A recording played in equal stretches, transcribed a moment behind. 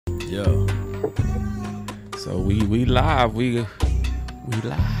Yeah. So we live. We live.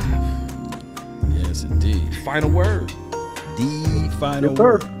 Yes, indeed. Final word. The final Yes,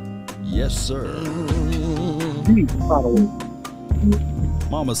 sir. word. Yes, sir. The final word.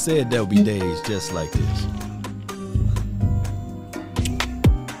 Mama said there'll be days just like this.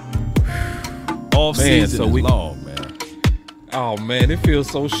 Off Man, season so is we- long, man. Oh man, it feels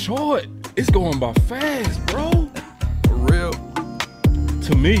so short. It's going by fast, bro. For real.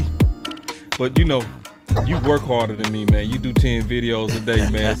 To me. But you know, you work harder than me, man. You do 10 videos a day,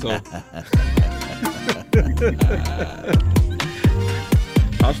 man. So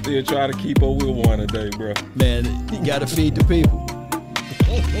I'm still trying to keep up with one a day, bro. Man, you gotta feed the people.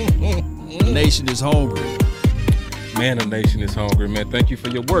 The nation is hungry. Man, the nation is hungry, man. Thank you for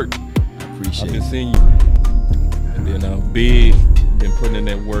your work. I I've appreciate been it. seeing you. And then Big, been putting in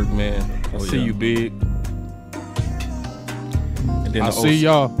that work, man. I see yeah. you, Big. And then I the see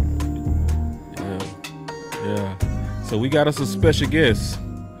y'all. Yeah. So we got us a special guest.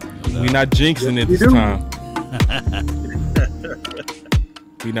 We not jinxing it we this do. time.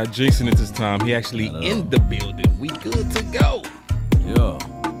 We not jinxing it this time. He actually Not at in all. the building. We good to go. Yeah.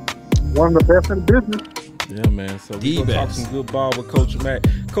 One of the best in the business. Yeah, man. So we The gonna talk best. some good ball with Coach Mac.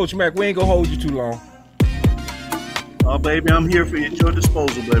 Coach Mac, we ain't gonna hold you too long. Oh, baby, I'm here for you. At your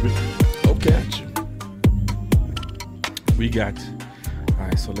disposal, baby. Okay. We got you. All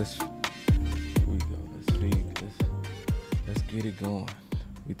right, so let's get it going.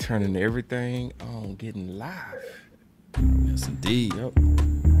 We turning everything on, getting live. Yes, indeed. Yep.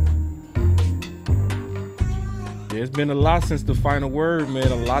 There's been a lot since the final word,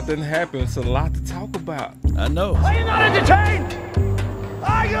 man. A lot done happened. It's a lot to talk about. I know. Are you not entertained?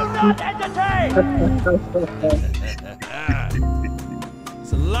 Are you not entertained?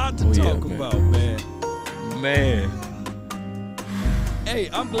 It's a lot to Oh, yeah, talk man. about, man. Man, Hey,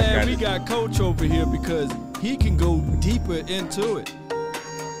 I'm glad Got we it. got Coach over here because he can go deeper into it.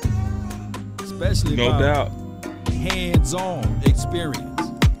 Especially no about doubt. hands-on experience.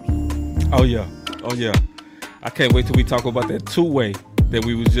 Oh yeah. I can't wait till we talk about that two-way that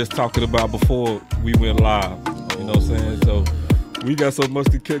we was just talking about before we went live. You know what I'm saying? So we got so much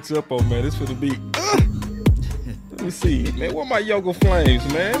to catch up on, man. It's finna be. Let me see, man. Where my yoga flames,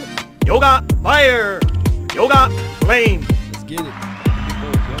 man? Yoga fire. Yoga flame. Let's get it.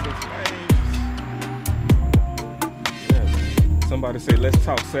 Yoga flames. Yeah, man. Somebody say, let's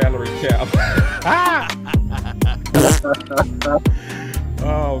talk salary cap.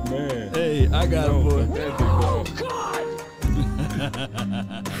 Oh man. Hey, I got Oh, it, boy.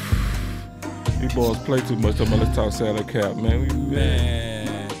 These boys play too much. Talking about let's talk salary cap, man.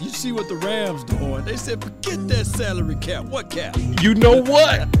 Man, you see what the Rams doing? They said, forget that salary cap. What cap? You know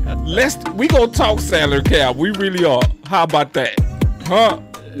what? We gonna talk salary cap. We really are. How about that? Huh?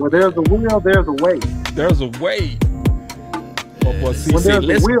 Where there's a will, there's a way. There's a way. Oh, boy, When CC, there's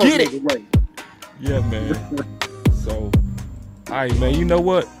let's a will, get there's it. a way. Yeah, man. So, all right, man. You know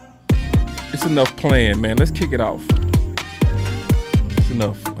what? It's enough playing, man. Let's kick it off. It's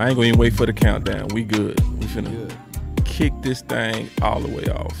enough. I ain't gonna even wait for the countdown. We good. We finna Good. kick this thing all the way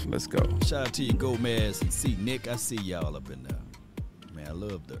off. Let's go. Shout out to you, Gomez and C. Nick. I see y'all up in there. Man, I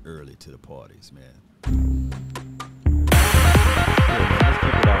love the early to the parties, man. Yeah, man, let's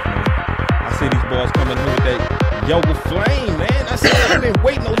kick it off, man. I see these boys coming here with that yoga flame, man. I said I've been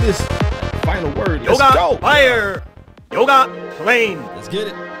waiting on this final word. Let's Yoga go. fire. Yoga flame. Let's get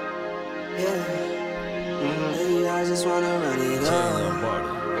it. Maybe I just wanna run it Chains up. on party.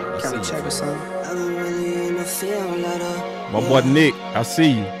 I Can we see check you. or something? I've been really in the field, let her. My boy Nick, I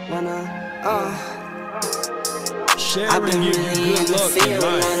see you. When I've Sharing been give really you in good the luck in field,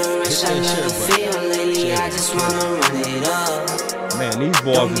 life. let her Hit rush, I that never share button. feel lately. I just wanna run it up. Man, these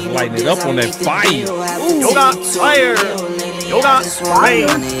boys is lighting it up on that fire. Yoga fire. Yoga flame.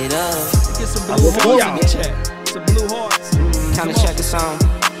 Get some blue hearts in the chat. Some blue hearts. Kinda check or something.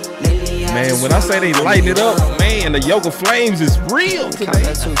 Lately, I Man, just when I say they wanna lighting run it up, man, the yoga flames is real Count today.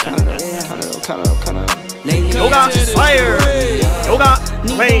 that too, count it up. Lately, Yoga I just fire. Yoga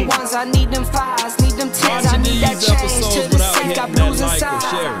need flame. them ones, I need them fives, need them tens, I Watching need that these change episodes to the without sink, I hitting that blues like or inside.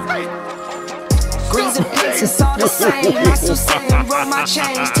 sharing. Greens and pinks, it's all the same. I still saying roll my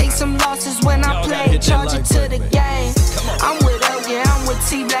change. Take some losses when I Y'all gotta play. hit that Charge it like to button, the man. game. I'm with L, yeah, I'm with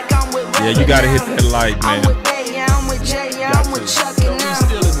T Black, I'm with Red. Yeah, you gotta hit that like, I'm man. with Ray, yeah, I'm with J, yeah, I'm with Chuck, and now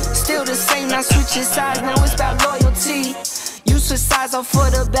still the same. Not switching sides, now it's about loyalty. You switch sides off for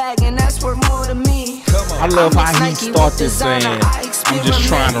the bag, and that's worth more to me. I love how he Nike start with this designer, saying, I I'm just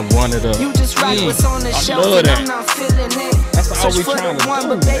trying to run it up. You just write what's on the I shelf, love and that. I'm not feeling it. That's all Search we for trying the to one, do,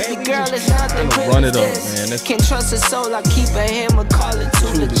 but man. baby We girl, just it's nothing trying to real run as it up, this. man. That's Can't trust a soul, I keep a hammer, call it too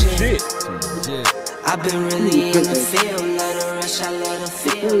legit. I've been really in the field, love the rush, I love the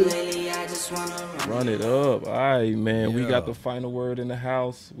feel. Lately, I just wanna Run it up. All right, man. We Yeah. got the final word in the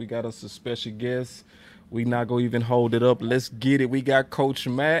house. We got us a special guest. We not gonna even hold it up. Let's get it. We got Coach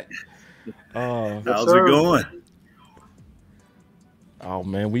Matt. How's sir. it going? Oh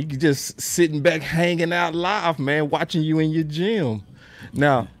man, we just sitting back, hanging out live, man, watching you in your gym.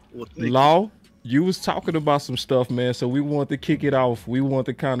 Now, Well, thank you. Law, you was talking about some stuff, man. So we want to kick it off. We want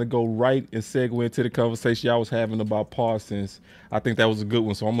to kind of go right and segue into the conversation y'all was having about Parsons. I think that was a good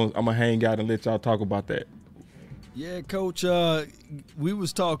one. So I'm gonna hang out and let y'all talk about that. Yeah, Coach, we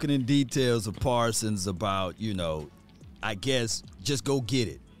was talking in details of Parsons about, I guess just go get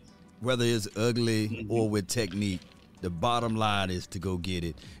it. Whether it's ugly or with technique, the bottom line is to go get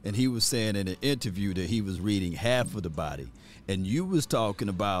it. And he was saying in an interview that he was reading half of the body. And you was talking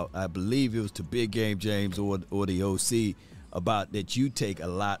about, I believe it was to Big Game James or the OC, about that you take a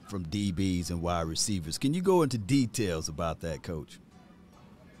lot from DBs and wide receivers. Can you go into details about that, Coach?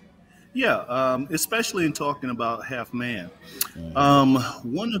 Yeah, especially in talking about half man.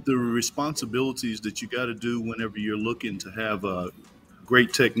 One of the responsibilities that you got to do whenever you're looking to have a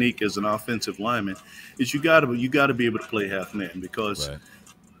great technique as an offensive lineman is you got to be able to play half man, because Right.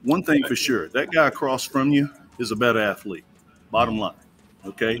 one thing for sure, that guy across from you is a better athlete. Bottom line,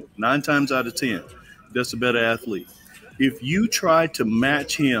 okay? 9 times out of 10, that's a better athlete. If you try to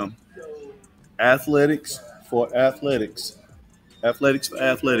match him, athletics for athletics,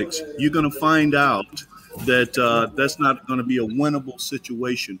 you're going to find out that that's not going to be a winnable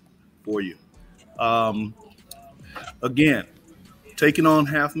situation for you. Again, taking on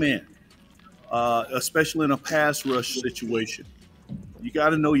half man, especially in a pass rush situation, you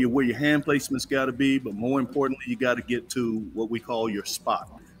got to know where your hand placement's got to be, but more importantly, you got to get to what we call your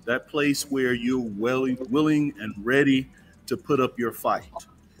spot, that place where you're willing and ready to put up your fight.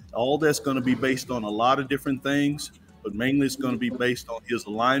 All that's going to be based on a lot of different things, but mainly it's going to be based on his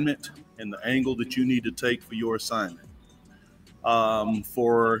alignment and the angle that you need to take for your assignment.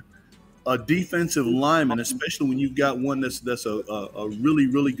 For a defensive lineman, especially when you've got one that's a really,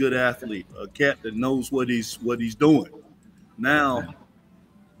 really good athlete, a cat that knows what he's doing. Now,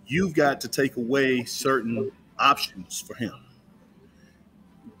 you've got to take away certain options for him.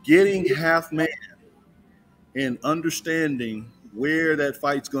 Getting half man and understanding where that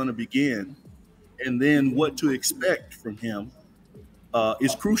fight's going to begin and then what to expect from him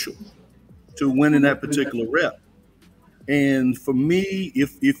is crucial to winning that particular rep. And for me,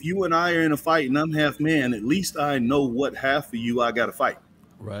 if you and I are in a fight and I'm half man, at least I know what half of you I got to fight.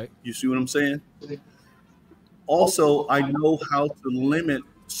 Right. You see what I'm saying? Also, I know how to limit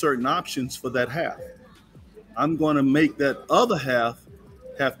certain options for that half. I'm going to make that other half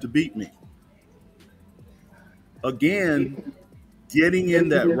have to beat me. Again, getting in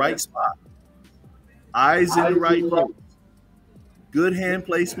that right spot, eyes in the right place, good hand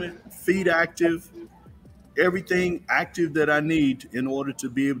placement, feet active, everything active that I need in order to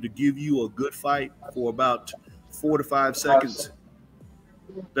be able to give you a good fight for about 4 to 5 seconds.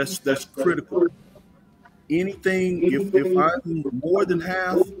 That's critical. Anything, if I'm more than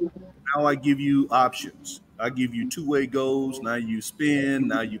half, now I give you options. I give you two-way goes. Now you spin.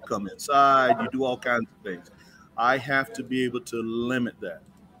 Now you come inside. You do all kinds of things. I have to be able to limit that.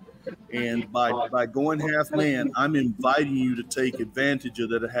 And by going half man, I'm inviting you to take advantage of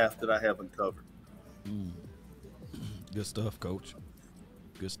that half that I haven't covered. Good stuff, Coach.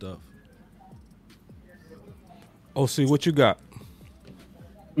 Good stuff. OC, what you got?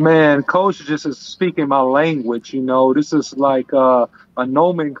 Man, Coach just is speaking my language. This is like a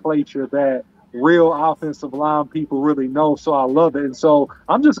nomenclature that real offensive line people really know. So I love it. And so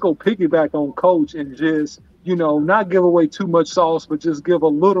I'm just going to piggyback on Coach and just, not give away too much sauce, but just give a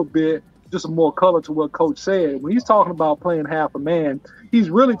little bit, just more color to what Coach said. When he's talking about playing half a man, he's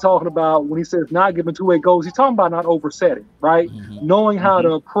really talking about, when he says not giving two-way goals, he's talking about not oversetting, right? Mm-hmm. Knowing how to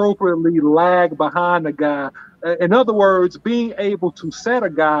appropriately lag behind the guy. In other words, being able to set a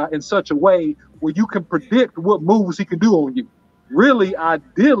guy in such a way where you can predict what moves he can do on you. Really,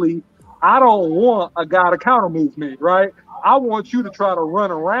 ideally, I don't want a guy to counter move me, right? I want you to try to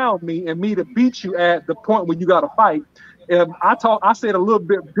run around me and me to beat you at the point when you got to fight. And I say it a little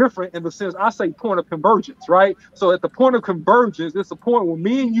bit different in the sense I say point of convergence, right? So at the point of convergence, it's the point where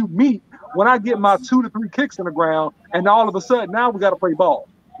me and you meet when I get my 2 to 3 kicks in the ground, and all of a sudden now we got to play ball,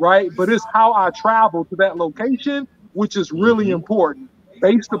 right? But it's how I travel to that location, which is really important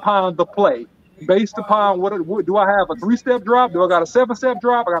based upon the play. Based upon what do I have, a 3-step drop? Do I got a 7-step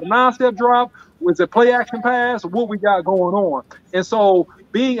drop? I got a 9-step drop? Is it play action pass? What we got going on? And so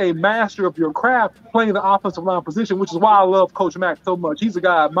being a master of your craft, playing the offensive line position, which is why I love Coach Mack so much. He's a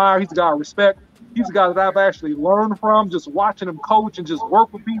guy I admire. He's a guy I respect. He's a guy that I've actually learned from, just watching him coach and just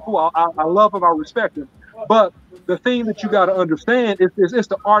work with people. I love him. I respect him. But the thing that you got to understand is it's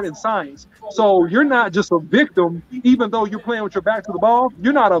the art and science. So you're not just a victim, even though you're playing with your back to the ball.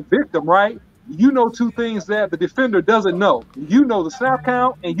 You're not a victim, right? You know two things that the defender doesn't know. You know the snap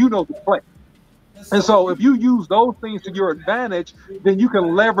count and you know the play. And so if you use those things to your advantage, then you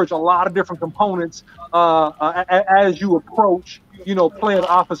can leverage a lot of different components as you approach, playing the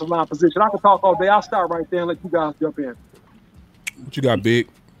offensive line position. I can talk all day. I'll start right there and let you guys jump in. What you got, Big?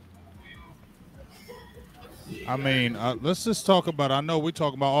 I mean, let's just talk about, I know we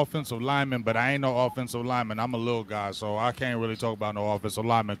talk about offensive linemen, but I ain't no offensive lineman. I'm a little guy, so I can't really talk about no offensive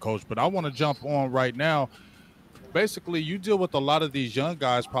lineman, Coach. But I want to jump on right now. Basically, you deal with a lot of these young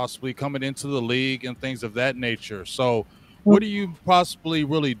guys possibly coming into the league and things of that nature. So what do you possibly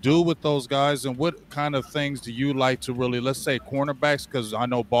really do with those guys, and what kind of things do you like to really, let's say cornerbacks, because I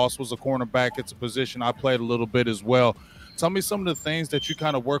know Boss was a cornerback. It's a position I played a little bit as well. Tell me some of the things that you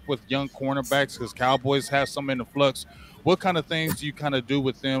kind of work with young cornerbacks, because Cowboys have some in the flux. What kind of things do you kind of do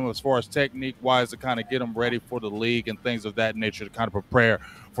with them as far as technique-wise to kind of get them ready for the league and things of that nature to kind of prepare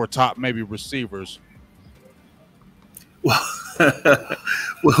for top maybe receivers? Well,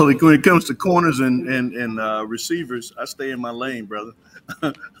 when it comes to corners and receivers, I stay in my lane, brother.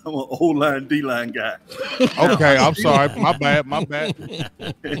 I'm an O-line, D-line guy. Okay, I'm sorry. My bad.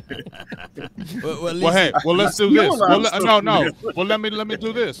 well, hey, let's do this. No. Well, let me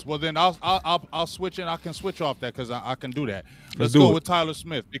do this. Well, then I'll switch and I can switch off that because I can do that. Let's go with Tyler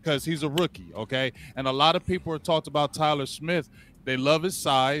Smith because he's a rookie, okay? And a lot of people have talked about Tyler Smith. They love his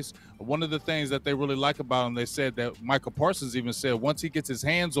size. One of the things that they really like about him, they said that Michael Parsons even said, once he gets his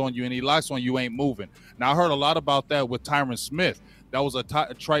hands on you and he locks on you, ain't moving. Now, I heard a lot about that with Tyron Smith. That was a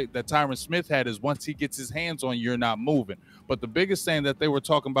trait that Tyron Smith had, is once he gets his hands on you, you're not moving. But the biggest thing that they were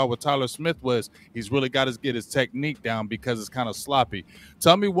talking about with Tyler Smith was he's really got to get his technique down because it's kind of sloppy.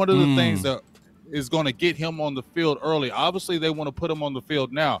 Tell me one of the things that is going to get him on the field early. Obviously, they want to put him on the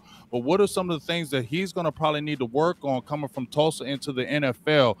field now. But what are some of the things that he's going to probably need to work on coming from Tulsa into the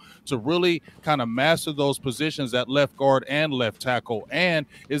NFL to really kind of master those positions at left guard and left tackle? And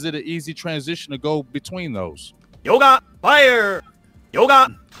is it an easy transition to go between those? Yoga, fire.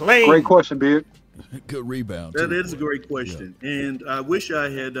 Yoga, play. Great question, Beard. Good rebound. That is a great question. Yeah. And I wish I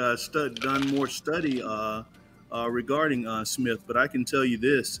had done more study regarding Smith, but I can tell you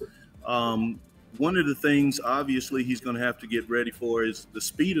this. One of the things, obviously, he's going to have to get ready for is the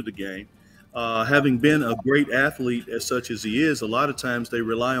speed of the game. Having been a great athlete as such as he is, a lot of times they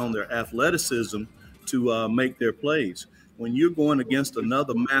rely on their athleticism to make their plays. When you're going against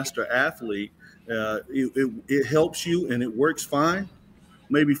another master athlete, it helps you and it works fine,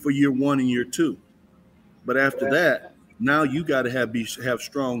 maybe for year one and year two. But after that, now you got to have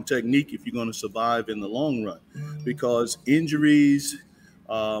strong technique if you're going to survive in the long run, because injuries,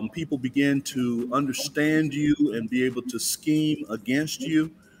 people begin to understand you and be able to scheme against you.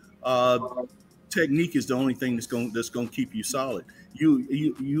 Technique is the only thing that's going to keep you solid.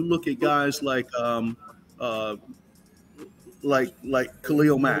 You look at guys like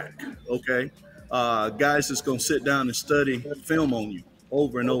Khalil Mack, okay? Guys that's going to sit down and study film on you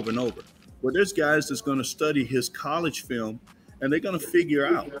over and over and over. Well, there's guys that's going to study his college film, and they're going to figure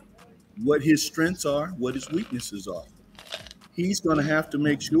out what his strengths are, what his weaknesses are. He's going to have to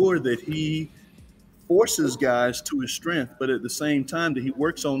make sure that he forces guys to his strength, but at the same time that he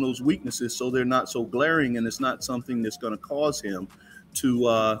works on those weaknesses so they're not so glaring and it's not something that's going to cause him to,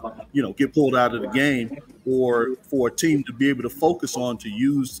 get pulled out of the game, or for a team to be able to focus on to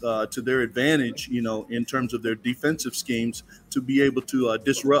use to their advantage, in terms of their defensive schemes, to be able to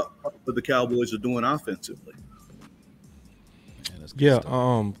disrupt what the Cowboys are doing offensively.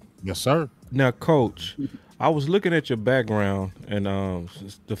 Yeah. Yes, sir. Now, Coach, I was looking at your background and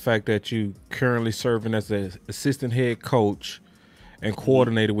the fact that you currently serving as an assistant head coach and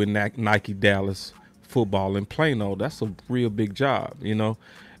coordinator with Nike Dallas football in Plano. That's a real big job,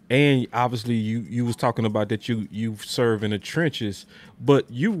 And obviously you was talking about that you serve in the trenches,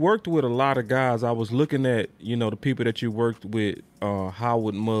 but you worked with a lot of guys. I was looking at, the people that you worked with,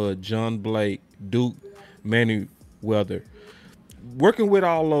 Howard Mudd, John Blake, Duke, Manny Weather. Working with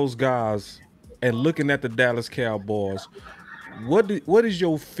all those guys and looking at the Dallas Cowboys, what is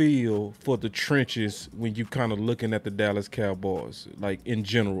your feel for the trenches when you kind of looking at the Dallas Cowboys, like in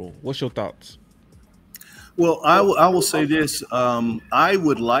general? What's your thoughts? Well, I will say this. I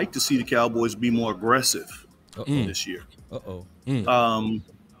would like to see the Cowboys be more aggressive this year. And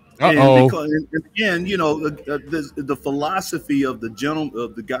again, the philosophy of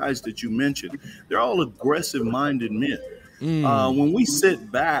the guys that you mentioned, they're all aggressive-minded men. When we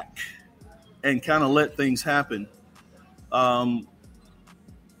sit back and kind of let things happen,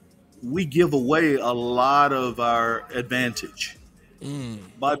 we give away a lot of our advantage.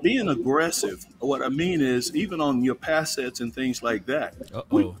 By being aggressive, what I mean is even on your pass sets and things like that.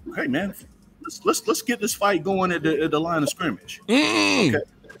 Hey man, let's get this fight going at the line of scrimmage. Okay,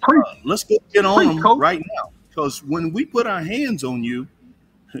 let's get on them right now, because when we put our hands on you,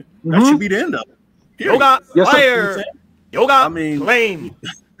 that should be the end of it. Period. Yoga fire, yoga flame.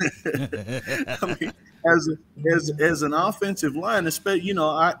 I mean, as an offensive line, especially,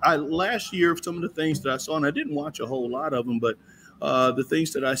 I last year some of the things that I saw, and I didn't watch a whole lot of them, but the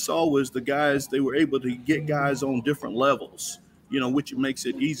things that I saw was the guys, they were able to get guys on different levels, which makes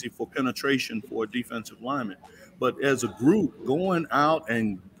it easy for penetration for a defensive lineman. But as a group, going out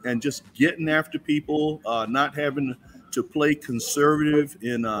and just getting after people, not having to play conservative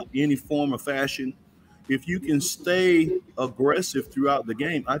in any form or fashion, if you can stay aggressive throughout the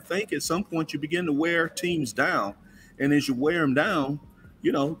game, I think at some point you begin to wear teams down. And as you wear them down,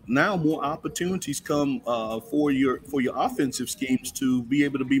 now more opportunities come for your offensive schemes to be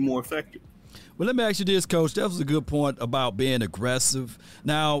able to be more effective. Well, let me ask you this, Coach. That was a good point about being aggressive.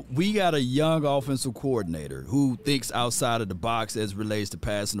 Now, we got a young offensive coordinator who thinks outside of the box as it relates to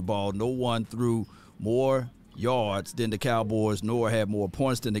passing the ball. No one threw more yards than the Cowboys, nor had more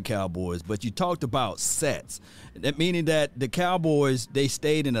points than the Cowboys. But you talked about sets, that meaning that the Cowboys, they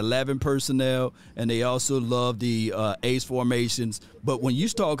stayed in 11 personnel, and they also love the ace formations. But when you're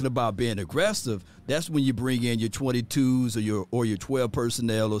talking about being aggressive, that's when you bring in your 22s or your 12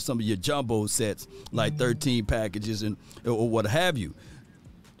 personnel or some of your jumbo sets like 13 packages or what have you.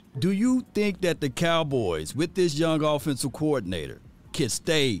 Do you think that the Cowboys, with this young offensive coordinator, can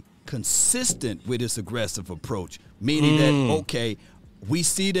stay consistent with this aggressive approach, meaning that, okay, we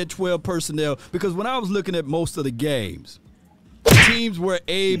see that 12 personnel, because when I was looking at most of the games, teams were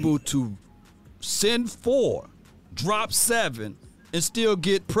able to send 4, drop 7, and still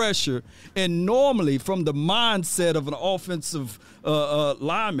get pressure. And normally, from the mindset of an offensive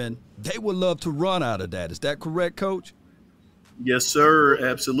lineman, they would love to run out of that. Is that correct, Coach? Yes, sir.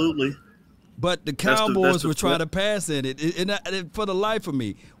 Absolutely. But the Cowboys were trying to pass in it. And for the life of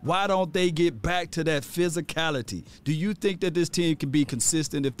me, why don't they get back to that physicality? Do you think that this team can be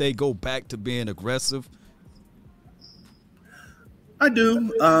consistent if they go back to being aggressive? I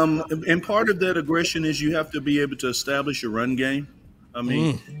do. And part of that aggression is you have to be able to establish your run game. I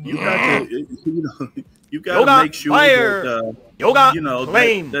mean, you got to, make sure that,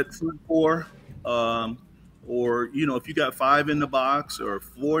 that front 4, or, if you got 5 in the box or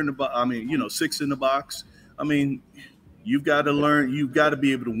 4 in the box, 6 in the box, you've got to learn, you've got to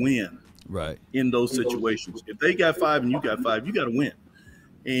be able to win in those situations. If they got 5 and you got 5, you got to win.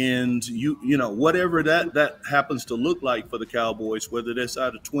 And whatever that happens to look like for the Cowboys, whether that's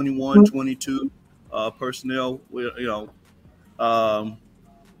out of 21, 22 personnel,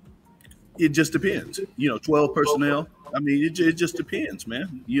 it just depends. 12 personnel. It just depends,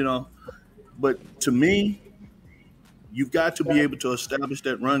 man. But to me, you've got to be able to establish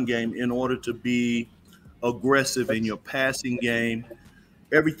that run game in order to be aggressive in your passing game.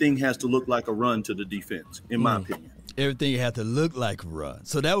 Everything has to look like a run to the defense, in my opinion. Everything has to look like a run.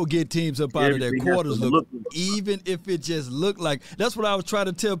 So that will get teams up out of their quarters, even if it just looked like. That's what I was trying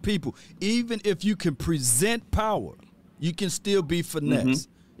to tell people. Even if you can present power, you can still be finesse.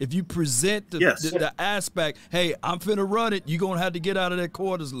 If you present the aspect, hey, I'm finna run it, you're going to have to get out of that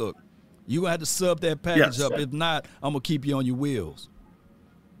quarters look. You're going to have to sub that package up. If not, I'm going to keep you on your wheels.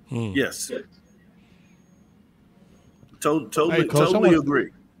 Yes. Totally agree.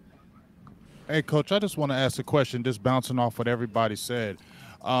 Hey, Coach, I just want to ask a question, just bouncing off what everybody said.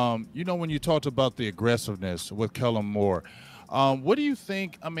 When you talked about the aggressiveness with Kellen Moore, what do you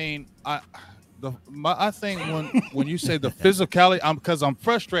think? I think when you say the physicality, because I'm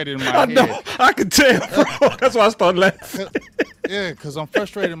frustrated in my head. I can tell, bro. That's why I started laughing. Yeah, because I'm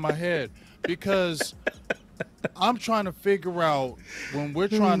frustrated in my head because I'm trying to figure out when we're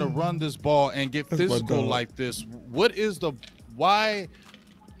trying to run this ball and get physical like this, why?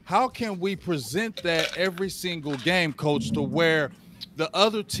 How can we present that every single game, Coach, to where the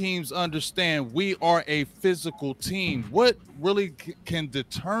other teams understand we are a physical team? What really can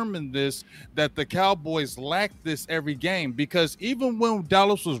determine this, that the Cowboys lack this every game? Because even when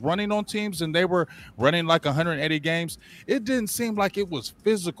Dallas was running on teams and they were running like 180 games, it didn't seem like it was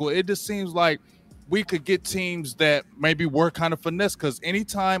physical. It just seems like we could get teams that maybe were kind of finesse, because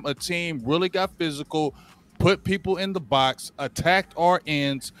anytime a team really got physical, put people in the box, attacked our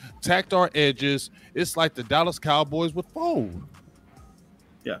ends, attacked our edges, it's like the Dallas Cowboys would fold.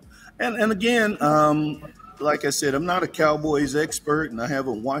 Yeah. And again, like I said, I'm not a Cowboys expert, and I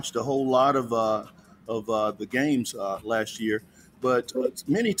haven't watched a whole lot of the games last year. But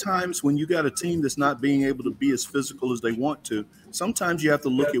many times when you got a team that's not being able to be as physical as they want to, sometimes you have to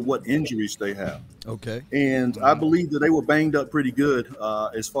look at what injuries they have. Okay. And I believe that they were banged up pretty good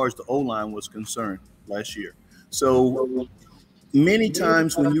as far as the O-line was concerned last year. So many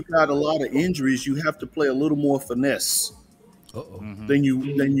times when you got a lot of injuries, you have to play a little more finesse than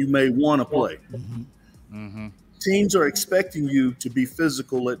you may want to play. Teams are expecting you to be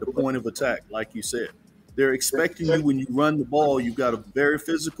physical at the point of attack, like you said. They're expecting you when you run the ball. You've got a very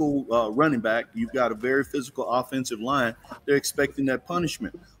physical running back. You've got a very physical offensive line. They're expecting that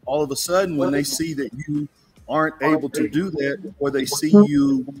punishment. All of a sudden, when they see that you aren't able to do that, or they see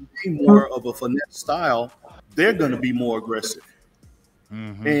you be more of a finesse style, they're going to be more aggressive.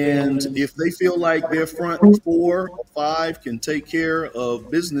 And if they feel like their front 4 or 5 can take care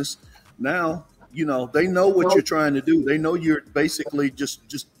of business, now, you know, they know what you're trying to do. They know you're basically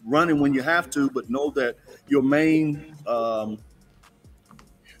just running when you have to, but know that your main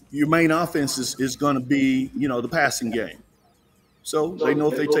offense is going to be, you know, the passing game. So they know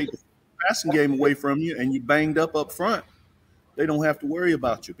if they take the passing game away from you and you banged up front, they don't have to worry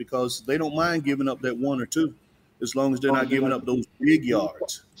about you because they don't mind giving up that 1 or 2 as long as they're not giving up those big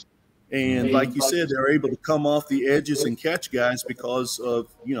yards. And like you said, they're able to come off the edges and catch guys because of,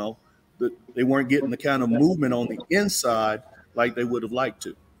 you know, they weren't getting the kind of movement on the inside like they would have liked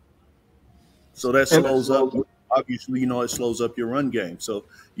to. So that slows up. Obviously, you know, it slows up your run game. So,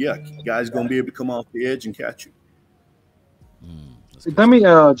 yeah, guys going to be able to come off the edge and catch you. Let me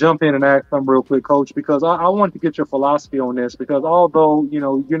jump in and ask them real quick, Coach, because I want to get your philosophy on this. Because although, you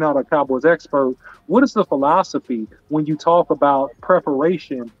know, you're not a Cowboys expert, what is the philosophy when you talk about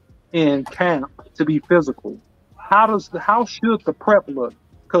preparation in camp to be physical? How should the prep look?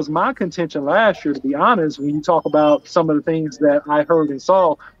 Because my contention last year, to be honest, when you talk about some of the things that I heard and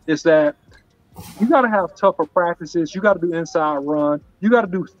saw, is that you got to have tougher practices. You got to do inside run. You got to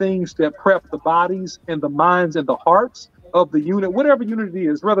do things that prep the bodies and the minds and the hearts of the unit, whatever unit it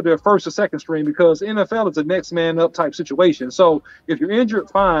is, whether they're first or second string, because NFL is a next man up type situation. So if you're injured,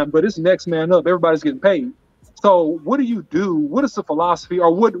 fine, but it's next man up. Everybody's getting paid. So what do you do? What is the philosophy,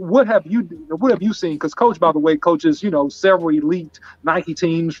 or what have you seen? Because Coach, by the way, coaches, you know, several elite Nike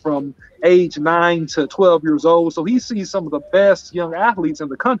teams from age 9 to 12 years old. So he sees some of the best young athletes in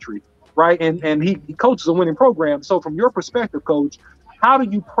the country, right? And he coaches a winning program. So from your perspective, Coach, how do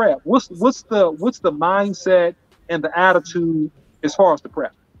you prep? What's the mindset and the attitude as far as the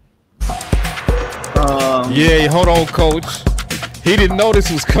prep? Yeah, hold on, Coach. He didn't know this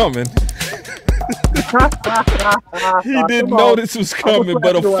was coming. He didn't know this was coming,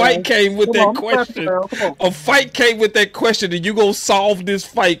 but a fight came with that question. A fight came with that question, and you gonna solve this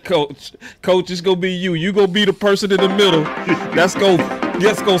fight, Coach. Coach, it's gonna be you. You gonna be the person in the middle. Let's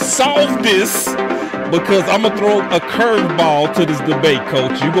go solve this, because I'm gonna throw a curveball to this debate,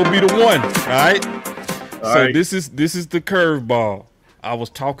 Coach. You gonna be the one, all right? All right. This is the curveball. I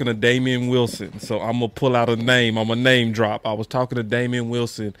was talking to Damian Wilson, so I'm gonna pull out a name. I'm a name drop. I was talking to Damian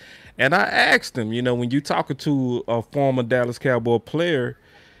Wilson, and I asked him, you know, when you talking to a former Dallas Cowboy player,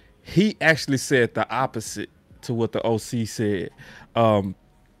 he actually said the opposite to what the OC said.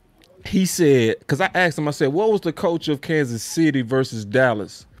 He said, because I asked him, I said, what was the coach of Kansas City versus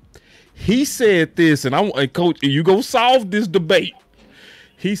Dallas? He said this, and Coach, you go solve this debate.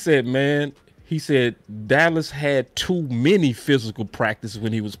 He said, man. He said Dallas had too many physical practices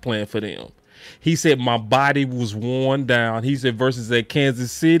when he was playing for them. He said my body was worn down. He said versus at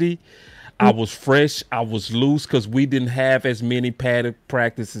Kansas City, I was fresh, I was loose because we didn't have as many padded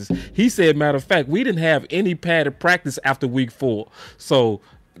practices. He said, matter of fact, we didn't have any padded practice after week 4. So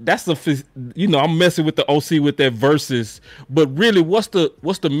that's I'm messing with the OC with that versus. But really, what's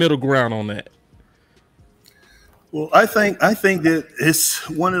the middle ground on that? Well, I think that it's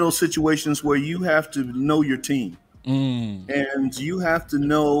one of those situations where you have to know your team, and you have to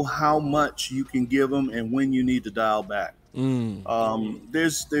know how much you can give them and when you need to dial back.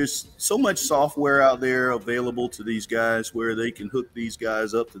 There's so much software out there available to these guys where they can hook these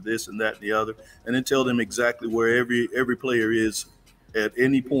guys up to this and that and the other, and then tell them exactly where every player is at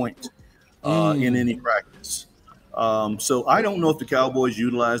any point in any practice. So I don't know if the Cowboys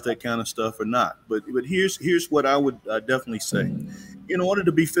utilize that kind of stuff or not, but here's what I would definitely say. In order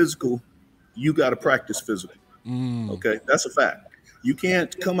to be physical, you got to practice physical. Okay, that's a fact. You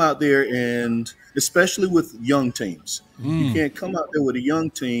can't come out there and, especially with young teams, you can't come out there with a young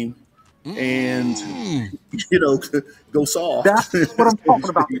team and go soft. That's what I'm talking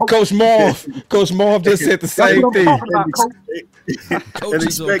about. Coach Marv just said the same thing. And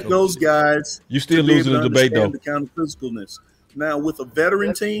expect those guys. You still losing the debate though. The kind of physicalness. Now with a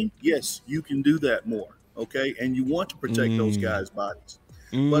veteran team, yes, you can do that more. Okay, and you want to protect those guys' bodies,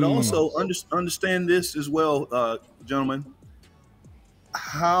 but also understand this as well, gentlemen.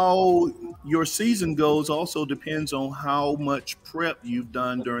 How your season goes also depends on how much prep you've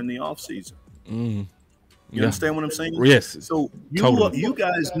done during the off season. You understand what I'm saying? Yes. So you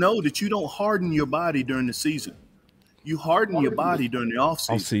guys know that you don't harden your body during the season. You harden your body during the off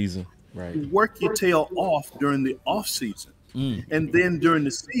season. Right. You work your tail off during the off season, and then during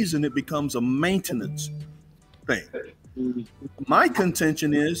the season it becomes a maintenance thing. My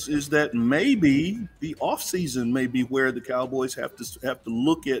contention is that maybe the off season may be where the Cowboys have to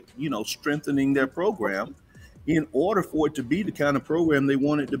look at strengthening their program in order for it to be the kind of program they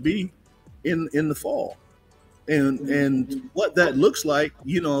want it to be in the fall. And what that looks like,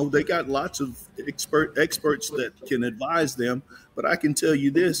 they got lots of experts that can advise them. But I can tell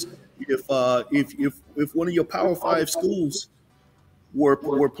you this: if one of your Power 5 schools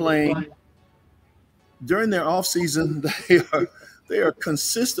were playing during their offseason, they are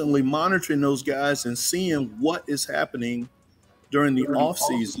consistently monitoring those guys and seeing what is happening during the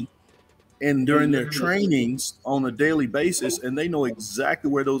offseason and during their trainings on a daily basis, and they know exactly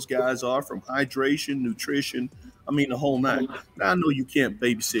where those guys are from hydration, nutrition. I mean, the whole nine. Now, I know you can't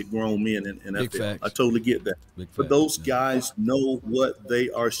babysit grown men in NFL. I totally get that. But those guys know what they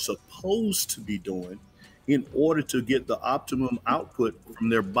are supposed to be doing in order to get the optimum output from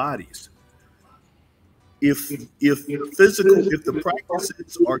their bodies. If the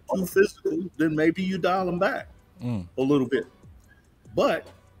practices are too physical, then maybe you dial them back a little bit. But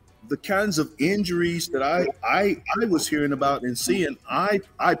the kinds of injuries that I was hearing about and seeing, I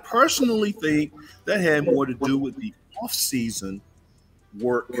personally think that had more to do with the off-season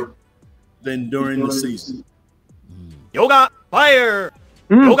work than during the season. Yoga fire,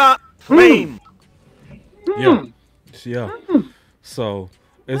 yoga flame. Yeah. So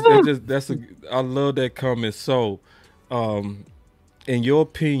I love that comment. So, in your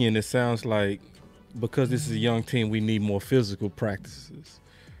opinion, it sounds like because this is a young team, we need more physical practices.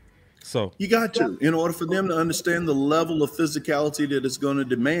 So you got to, in order for them to understand the level of physicality that it's going to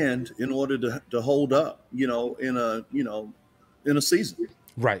demand in order to hold up, in a season.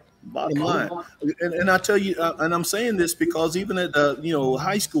 Right. Bottom line. And I tell you, and I'm saying this because even at the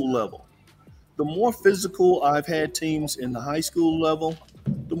high school level, the more physical I've had teams in the high school level,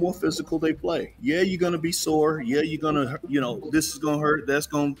 the more physical they play. Yeah, you're going to be sore. Yeah, you're going to, this is going to hurt. That's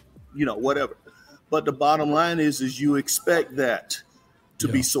going to, whatever. But the bottom line is you expect that to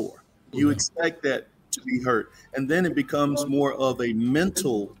be sore. You expect that to be hurt. And then it becomes more of a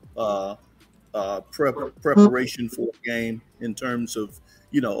mental preparation for a game in terms of,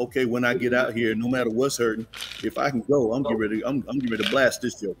 okay, when I get out here, no matter what's hurting, if I can go, I'm getting ready to blast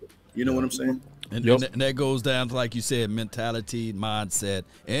this joker. You know what I'm saying? And that goes down to, like you said, mentality, mindset,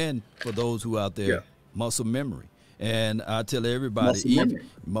 and for those who out there, muscle memory. And I tell everybody,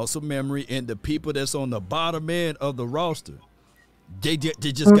 muscle memory, and the people that's on the bottom end of the roster, they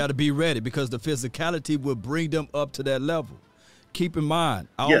just got to be ready because the physicality will bring them up to that level. Keep in mind,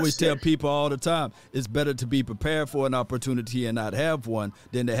 I always tell people all the time, it's better to be prepared for an opportunity and not have one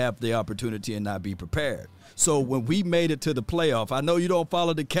than to have the opportunity and not be prepared. So when we made it to the playoff, I know you don't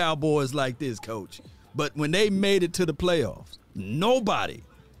follow the Cowboys like this, Coach, but when they made it to the playoffs, nobody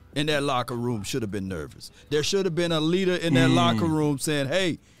in that locker room should have been nervous. There should have been a leader in that locker room saying,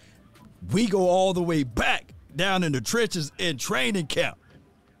 hey, we go all the way back down in the trenches in training camp.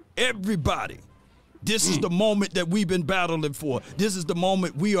 Everybody, this is the moment that we've been battling for. This is the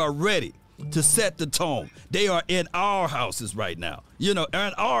moment we are ready to set the tone. They are in our houses right now. In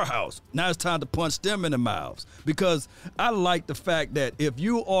our house. Now it's time to punch them in the mouths because I like the fact that if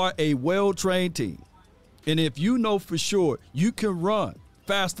you are a well-trained team and if you know for sure you can run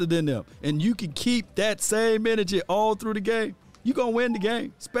faster than them and you can keep that same energy all through the game, you're going to win the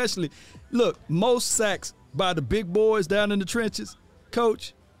game. Especially, look, most sacks by the big boys down in the trenches,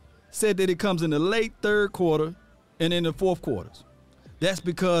 Coach, said that it comes in the late third quarter and in the fourth quarters. That's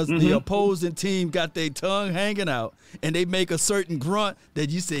because the opposing team got their tongue hanging out and they make a certain grunt that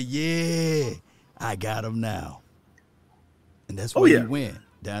you say, yeah, I got them now. And that's where you win,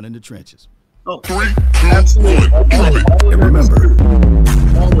 down in the trenches. Oh, absolutely. And remember,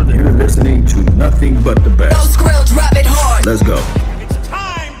 you're listening to nothing but the best. Those grills drop it hard. Let's go. It's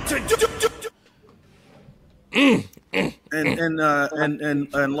time to And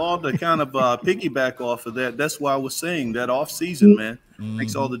Law, to kind of piggyback off of that, that's why I was saying that off season, man,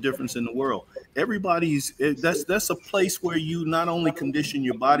 makes all the difference in the world. That's a place where you not only condition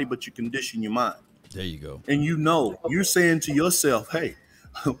your body, but you condition your mind. There you go. And you're saying to yourself, hey,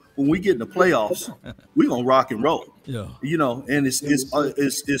 when we get in the playoffs, we're gonna rock and roll. Yeah. And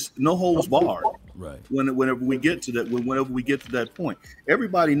it's no holds barred. Right. Whenever we get to that point,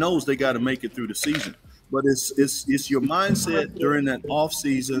 everybody knows they got to make it through the season. But it's your mindset during that off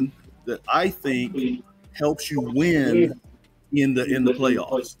season that I think helps you win in the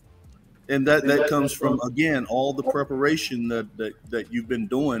playoffs, and that comes from, again, all the preparation that you've been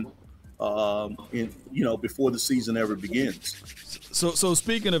doing, before the season ever begins. So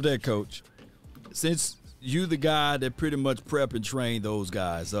speaking of that, Coach, since you the guy that pretty much prep and train those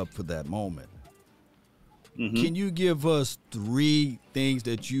guys up for that moment, can you give us 3 things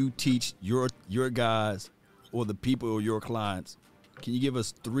that you teach your guys or the people or your clients? Can you give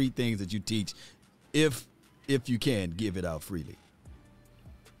us 3 things that you teach, if you can give it out freely?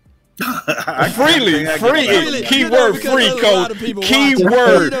 Freely. Keyword free, Coach.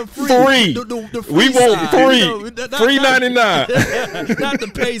 Keyword free. We want free. $3.99. Not the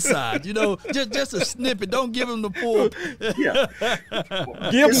pay side, just a snippet. Don't give them the full. Yeah.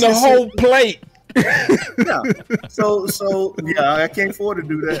 Give them the whole plate. Yeah. So I can't afford to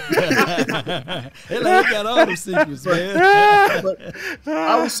do that. Hey, I got all the secrets, man. But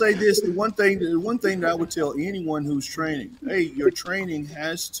I would say this: the one thing that I would tell anyone who's training, hey, your training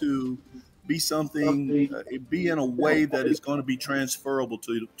has to be something, be in a way that is going to be transferable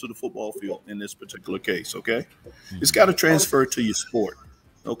to the football field in this particular case. Okay, it's got to transfer to your sport.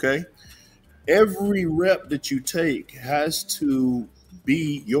 Okay, every rep that you take has to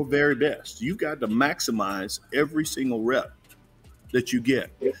be your very best. You got to maximize every single rep that you get.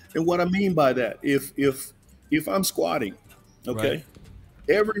 And what I mean by that, if I'm squatting, okay, right,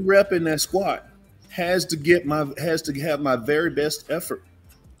 every rep in that squat has to have my very best effort.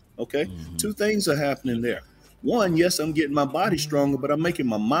 Okay, 2 things are happening there. One, yes, I'm getting my body stronger, but I'm making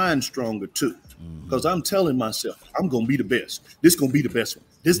my mind stronger too, because I'm telling myself I'm gonna be the best. This gonna be the best one.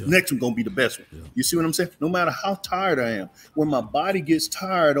 This next one gonna be the best one. Yeah. You see what I'm saying? No matter how tired I am, when my body gets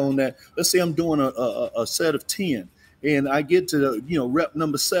tired on that, let's say I'm doing a set of 10, and I get to rep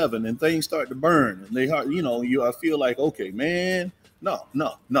number 7, and things start to burn, and I feel like, okay, man, no,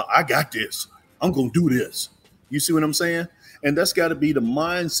 I got this. I'm gonna do this. You see what I'm saying? And that's got to be the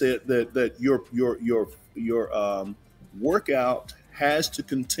mindset that your workout has to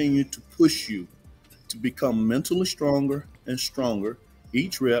continue to push you to become mentally stronger and stronger.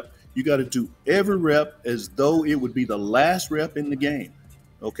 Each rep, you got to do every rep as though it would be the last rep in the game,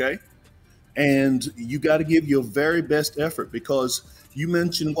 okay? And you got to give your very best effort, because you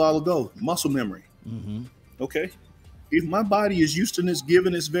mentioned a while ago, muscle memory, okay? If my body is used to this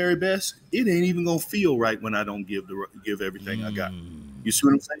giving its very best, it ain't even going to feel right when I don't give everything I got. You see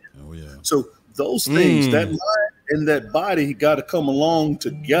what I'm saying? Oh, yeah. So those things, that mind and that body got to come along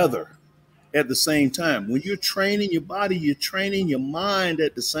together at the same time. When you're training your body, you're training your mind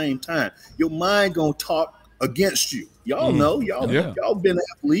at the same time. Your mind gonna talk against you. Y'all know, y'all been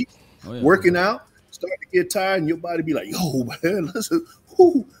athletes, working out, start to get tired, and your body be like, yo, man, listen,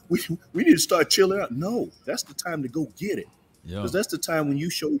 we need to start chilling out. No, that's the time to go get it. Because that's the time when you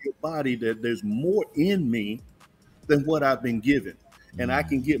show your body that there's more in me than what I've been given. And I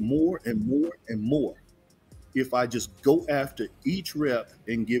can get more and more and more if I just go after each rep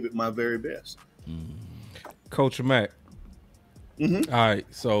and give it my very best. Coach Mack. All right,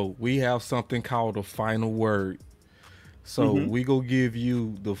 so we have something called a final word. So we go give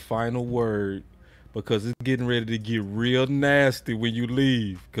you the final word, because it's getting ready to get real nasty when you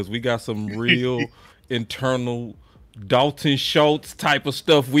leave, because we got some real internal Dalton Schultz type of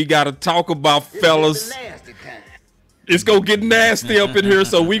stuff we got to talk about, fellas. It's gonna get nasty up in here,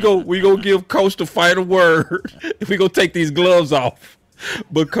 so we go give Coach the final word. We gonna take these gloves off,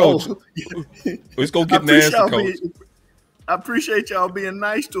 but Coach, it's gonna get nasty, Coach. I appreciate y'all being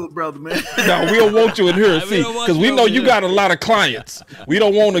nice to it, brother, man. No, we don't want you in here, see, because we know you got a lot of clients. We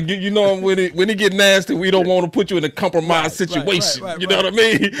don't want to get, when it get nasty, we don't want to put you in a compromised situation. You know what I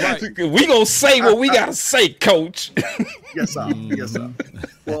mean? We gonna say what we gotta say, Coach. Yes, sir. Yes, sir.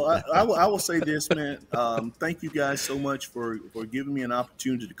 Well, I will say this, man. Thank you guys so much for giving me an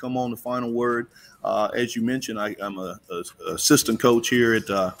opportunity to come on the final word. As you mentioned, I'm a assistant coach here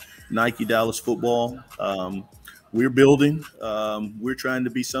at Nike Dallas Football. We're building. We're trying to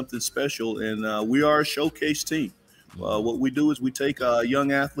be something special, and we are a showcase team. What we do is we take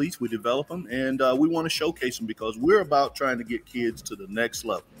young athletes, we develop them, and we want to showcase them, because we're about trying to get kids to the next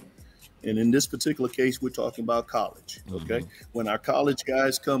level. And in this particular case, we're talking about college. Okay. When our college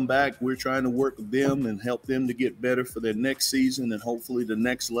guys come back, we're trying to work with them and help them to get better for their next season and hopefully the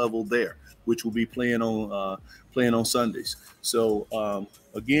next level there, which will be playing on Sundays. So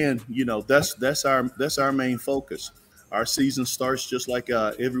again, that's our main focus. Our season starts just like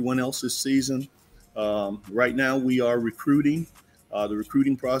everyone else's season. Right now, we are recruiting. The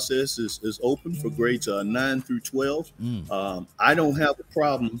recruiting process is open for grades 9 through 12. I don't have a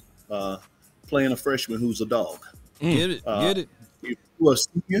problem playing a freshman who's a dog. Get it. If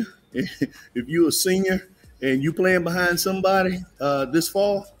you're a senior and you playing behind somebody this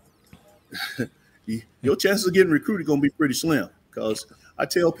fall, your chances of getting recruited going to be pretty slim. Because I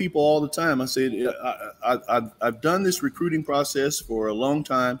tell people all the time, I said, I've done this recruiting process for a long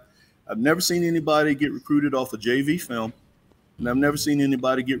time. I've never seen anybody get recruited off a JV film, and I've never seen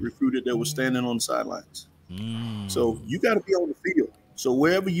anybody get recruited that was standing on the sidelines. So you got to be on the field. So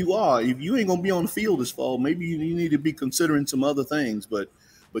wherever you are, if you ain't going to be on the field this fall, maybe you need to be considering some other things, but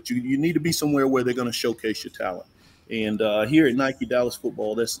you need to be somewhere where they're going to showcase your talent. And here at Nike Dallas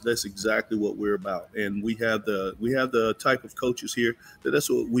Football, that's exactly what we're about. And we have the type of coaches here that's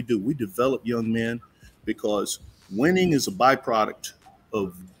what we do. We develop young men because winning is a byproduct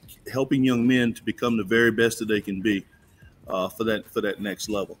of helping young men to become the very best that they can be for that next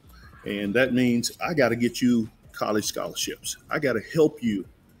level. And that means I got to get you college scholarships. I got to help you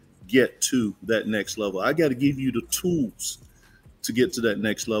get to that next level. I got to give you the tools to get to that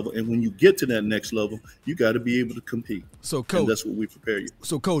next level. And when you get to that next level, you got to be able to compete. So, Coach, and that's what we prepare you.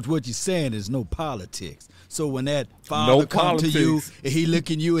 So, Coach, what you're saying is no politics. So when that father comes to you and he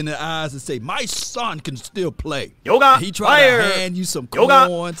looking you in the eyes and say, my son can still play. Yoga, he try to hand you some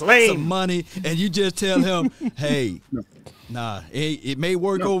coins, some money, and you just tell him, hey, nah, it may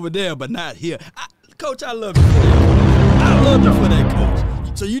work over there, but not here. Coach, I love you for that. I love you for that, Coach.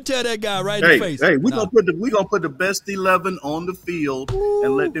 So you tell that guy right in the face. Hey, we're gonna put the best 11 on the field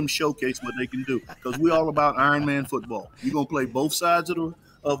and let them showcase what they can do. Because we're all about Iron Man football. You're gonna play both sides of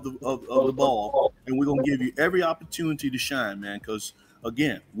the ball, and we're gonna give you every opportunity to shine, man. Because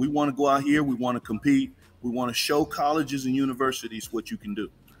again, we want to go out here, we want to compete, we want to show colleges and universities what you can do,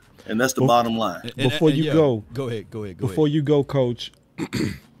 and that's the bottom line. Before you go ahead. Before you go, Coach,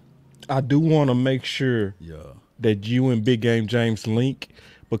 I do want to make sure that you and Big Game James link,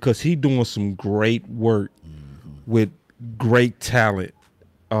 because he doing some great work with great talent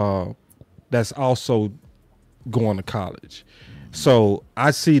that's also going to college. So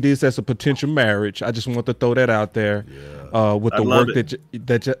I see this as a potential marriage. I just want to throw that out there with the work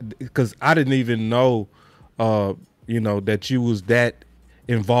that because I didn't even know, that you was that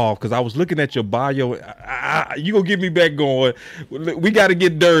involved, because I was looking at your bio. You gonna get me back going. We got to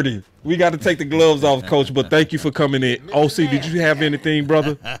get dirty. We got to take the gloves off, Coach. But thank you for coming in. OC, did you have anything,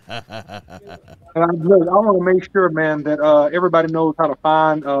 brother? I want to make sure, man, that everybody knows how to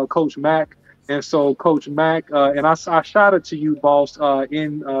find Coach Mack. And so, Coach Mack, and I shouted to you, boss,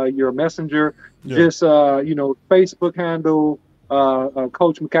 in your messenger. Just Facebook handle,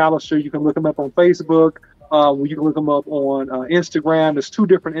 Coach McAllister. You can look him up on Facebook. You can look them up on Instagram. There's 2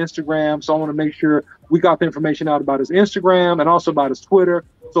 different Instagrams. So I want to make sure we got the information out about his Instagram and also about his Twitter.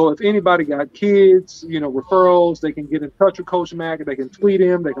 So if anybody got kids, referrals, they can get in touch with Coach Mack. They can tweet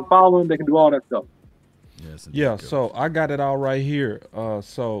him. They can follow him. They can do all that stuff. Yes, so I got it all right here.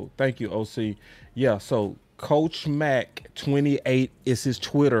 So thank you, OC. Yeah, so Coach Mack 28 is his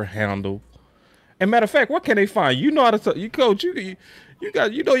Twitter handle. And matter of fact, what can they find? You know how to you, Coach. You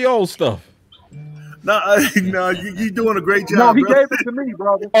know your old stuff. No, you're doing a great job. No, he gave it to me,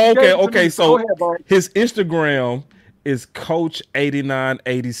 brother. Okay. So ahead, his Instagram is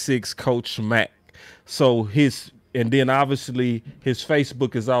Coach8986 Coach Mack. So and then obviously his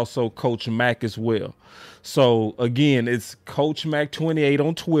Facebook is also Coach Mack as well. So again, it's Coach Mack 28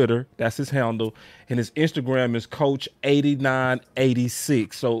 on Twitter. That's his handle. And his Instagram is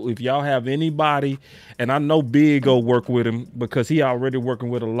Coach8986. So if y'all have anybody, and I know Big will work with him because he already working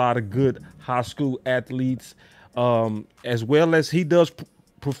with a lot of good high school athletes, as well as he does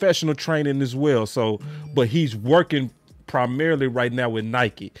professional training as well. So, but he's working primarily right now with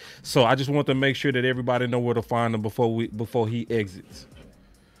Nike. So I just want to make sure that everybody know where to find him before he exits.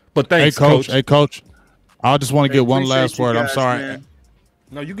 But thanks, Coach. Hey, Coach. I just want to get one last word. I'm sorry. Man.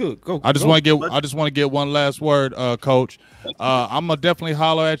 No, you good. Go. I just want to get one last word, Coach. I'm gonna definitely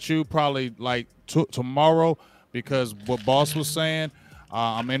holler at you probably like tomorrow, because what Boss was saying,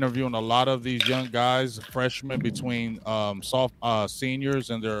 I'm interviewing a lot of these young guys, freshmen between seniors,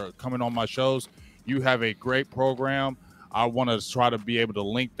 and they're coming on my shows. You have a great program. I want to try to be able to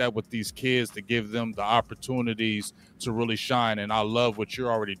link that with these kids to give them the opportunities to really shine. And I love what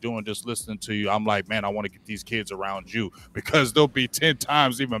you're already doing. Just listening to you, I'm like, man, I want to get these kids around you because they'll be 10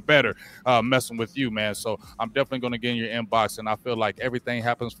 times even better messing with you, man. So I'm definitely going to get in your inbox, and I feel like everything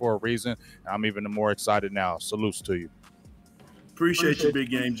happens for a reason. I'm even more excited now. Salutes to you. Appreciate you,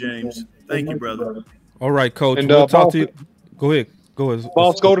 Big Game James. Thank you, brother. All right, Coach. And, We'll talk Boss, to you. Go ahead.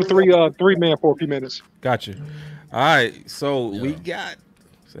 Boss, go to three man for a few minutes. Gotcha. All right, so we got.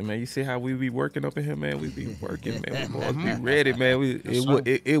 So man, you see how we be working up in here, man. We be working, man. We gonna be ready, man.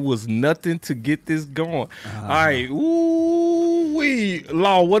 It was nothing to get this going. All right,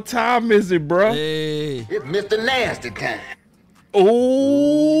 Law. What time is it, bro? Hey. It's Mr. Nasty time.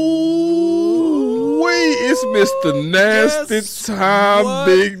 It's Mr. Nasty time, what?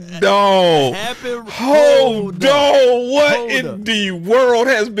 big dog. Hold on. What in the world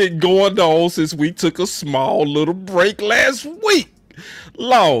has been going on since we took a small little break last week?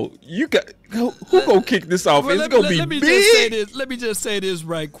 Law, you got who gonna kick this off? Well, it's gonna be big. Let me just say this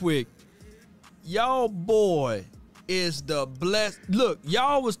right quick. Y'all boy is the blessed. Look,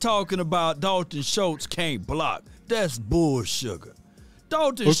 y'all was talking about Dalton Schultz can't block. That's bullsugar.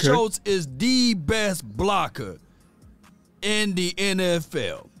 Dalton Schultz is the best blocker in the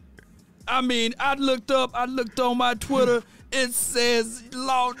NFL. I mean, I looked on my Twitter. It says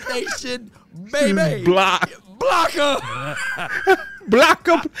Law Nation, baby. Blocker. Block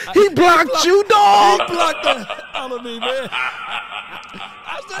him. He blocked you, dog. He blocked the hell of me, man.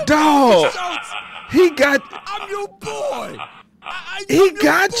 I said, dog. Schultz, I'm your boy. He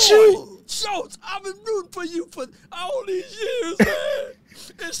got you. Schultz, I've been rooting for you for all these years, man.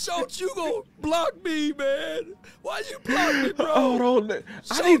 And Schultz, you gonna block me, man. Why you block me, bro? Hold on.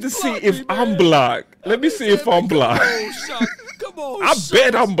 I need to see if I'm blocked. Let me see if I'm blocked. Come on, I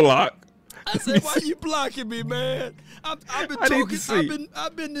bet I'm blocked. I said, why you blocking me, man? I've been talking.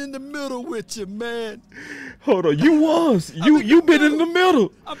 I've been in the middle with you, man. Hold on, you been in the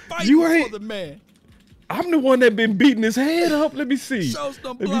middle. I'm fighting for the man. I'm the one that been beating his head up. Let me see. Schultz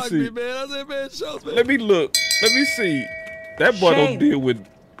don't block me, man. I said, man, Schultz, man. Let me look. Let me see. That boy don't deal with.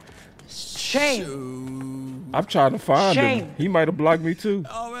 Shame. I'm trying to find him. He might have blocked me too.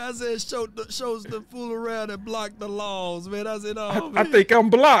 Oh man, I said Schultz the fool around and block the laws, man. I said, man. I think I'm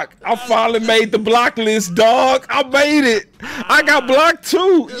blocked. I finally made the block list, dog. I made it. I got blocked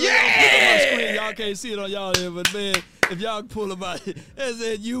too. Yeah. Y'all can't see it on y'all here, but man, if y'all pull about it, I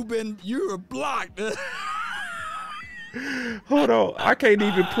said you're blocked. Hold on, I can't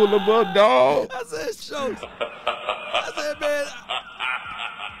even pull him up, dog. I said, Schultz. I said, man.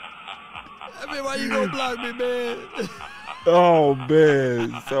 I mean, why you gonna block me, man? Oh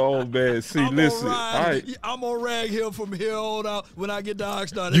man. See, listen. All right. I'm gonna rag him from here on out when I get to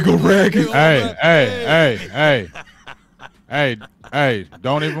Oxnard. You gonna rag him? Hey,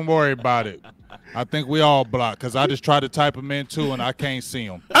 don't even worry about it. I think we all blocked because I just tried to type him in too and I can't see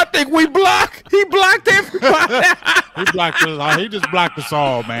him. I think we blocked. He blocked everybody. He blocked us. He just blocked us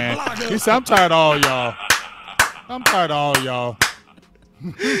all, man. He said, I'm tired of all y'all.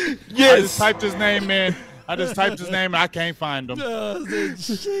 Yes. I just typed his name in. And I can't find him.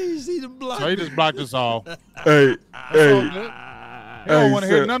 Jeez, he blocked. So he just blocked us all. Hey. He don't want to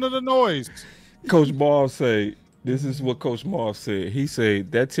hear none of the noise. Coach Ball say, this is what Coach Moss said. He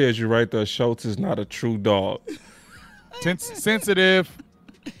said, that tells you right there, Schultz is not a true dog. Sensitive.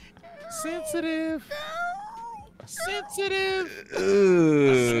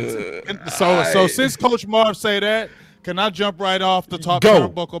 So since Coach Marv say that, can I jump right off the top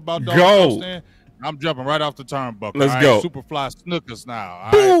turnbuckle about Dalton? I'm jumping right off the turnbuckle. Let's go. Superfly Snookers now.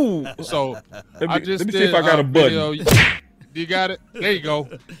 All Boom. right? So let me see if I got a button. You got it? There you go.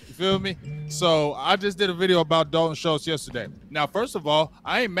 You feel me? So I just did a video about Dalton Schultz yesterday. Now, first of all,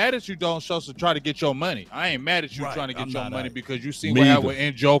 I ain't mad at you, Dalton Schultz, to try to get your money. I ain't mad at you trying to get your money because you seen what happened with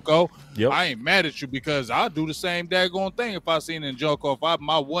Njoku. Yep. I ain't mad at you because I'll do the same daggone thing if I seen Njoku. If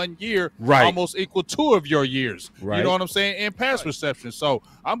my 1 year almost equal 2 of your years. Right. You know what I'm saying? In pass reception. So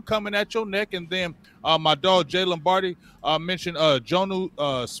I'm coming at your neck. And then my dog Jay Lombardi mentioned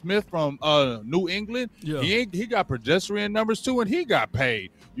Jonnu Smith from New England. Yeah. He got pedestrian numbers too, and he got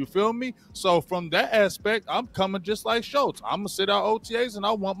paid. You feel me? So from that aspect, I'm coming just like Schultz. I'm gonna sit out OTAs, and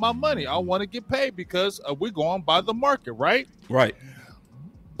I want my money. I want to get paid because we're going by the market, right? Right.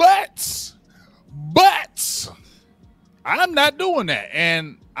 But I'm not doing that,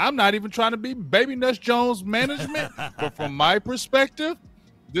 and I'm not even trying to be Baby Nuts Jones management. But from my perspective,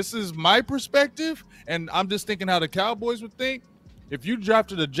 this is my perspective, and I'm just thinking how the Cowboys would think. If you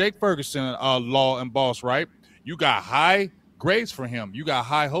drafted a Jake Ferguson Law and Boss, right? You got high grades for him. You got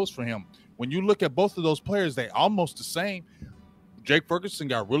high hopes for him. when you look at both of those players, they almost the same. Jake Ferguson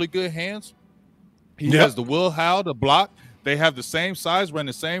got really good hands. He has the will-how to block. They have the same size, run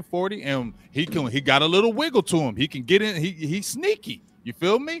the same 40, and he got a little wiggle to him. He can get in. He's sneaky. You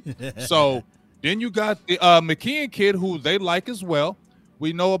feel me? So then you got the McKeon kid, who they like as well.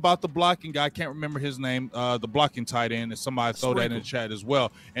 We know about the blocking guy. I can't remember his name. The blocking tight end. And somebody throw that in the chat as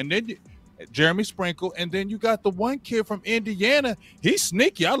well. And then Jeremy Sprinkle. And then you got the one kid from Indiana. He's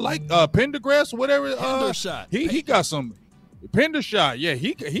sneaky. I like Pendergrass or whatever. He got some Pendershot. Yeah,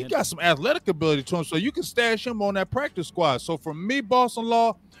 he got some athletic ability to him. So you can stash him on that practice squad. So for me, Boston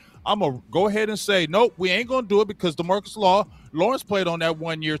Law, I'm going to go ahead and say, nope, we ain't going to do it because DeMarcus Lawrence played on that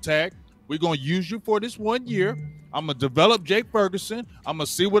 1 year tag. We're going to use you for this 1 year. I'm going to develop Jake Ferguson. I'm going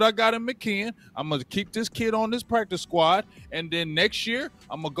to see what I got in McKeon. I'm going to keep this kid on this practice squad. And then next year,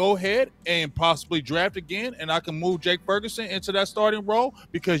 I'm going to go ahead and possibly draft again, and I can move Jake Ferguson into that starting role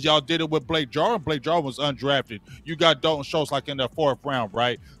because y'all did it with Blake Jarwin. Blake Jarwin was undrafted. You got Dalton Schultz like in the 4th round,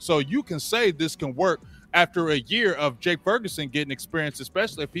 right? So you can say this can work after a year of Jake Ferguson getting experience,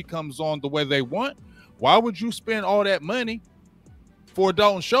 especially if he comes on the way they want. Why would you spend all that money for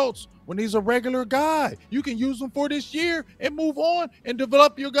Dalton Schultz when he's a regular guy? You can use him for this year and move on and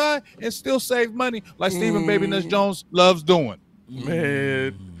develop your guy and still save money like Stephen Baby Nuts Jones loves doing.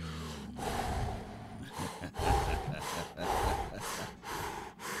 Man.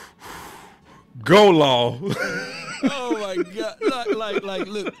 Go Law. Oh my God. Like,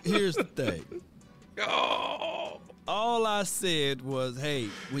 look, here's the thing. All I said was, hey,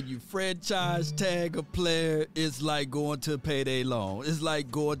 when you franchise tag a player, it's like going to payday loan. It's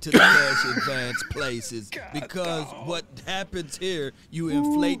like going to the cash advance places because what happens here, you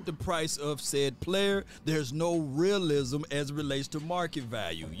inflate the price of said player. There's no realism as it relates to market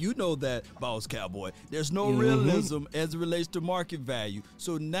value. You know that, Boss Cowboy. There's no realism as it relates to market value.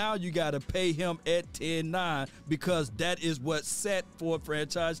 So now you got to pay him at 10-9 because that is what's set for a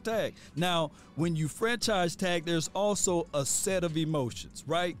franchise tag. Now, when you franchise tag, there's also a set of emotions,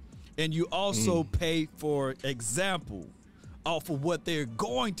 right? And you also pay for example off of what they're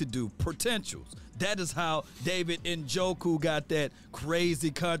going to do, potentials. That is how David Njoku got that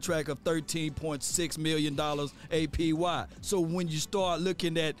crazy contract of $13.6 million APY. So when you start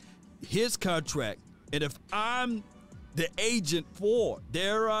looking at his contract, and if I'm the agent for,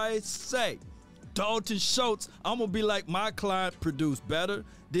 dare I say, Dalton Schultz, I'm going to be like, my client produced better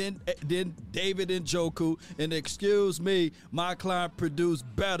than David Njoku, and excuse me, my client produced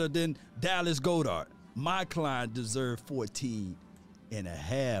better than Dallas Goedert. My client deserved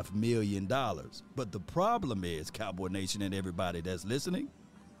 $14.5 million. But the problem is, Cowboy Nation and everybody that's listening,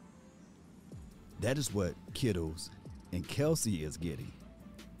 that is what Kittles and Kelsey is getting.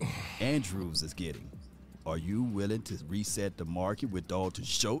 Andrews is getting. Are you willing to reset the market with Dalton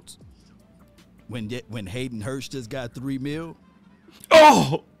Schultz? When Hayden Hurst just got $3 million?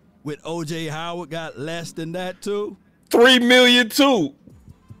 Oh! When O.J. Howard got less than that too? $3 million too.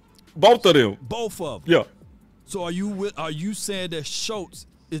 Both of them. Both of them. Yeah. So are you saying that Schultz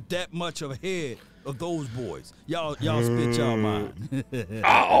is that much ahead of those boys? Y'all spit y'all mind.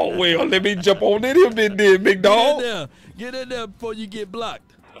 Oh, well, let me jump on in him then, big dog. Get in there before you get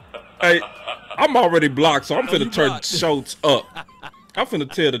blocked. Hey, I'm already blocked, so I'm finna turn Schultz up. I'm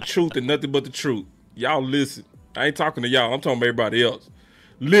finna tell the truth and nothing but the truth. Y'all listen. I ain't talking to y'all. I'm talking to everybody else.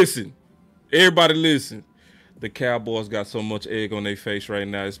 Listen. Everybody listen. The Cowboys got so much egg on their face right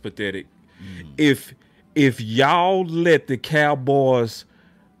now. It's pathetic. If y'all let the Cowboys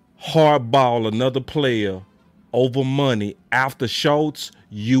hardball another player over money after Schultz,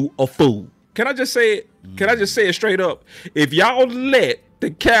 you a fool. Can I just say it? Can I just say it straight up? If y'all let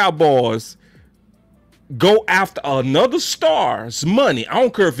the Cowboys go after another star's money, I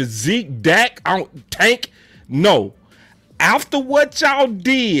don't care if it's Zeke, Dak, Tank, no. After what y'all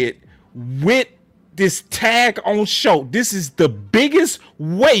did with this tag on Schultz, this is the biggest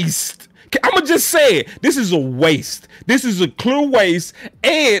waste. I'm going to just say it. This is a waste. This is a clear waste.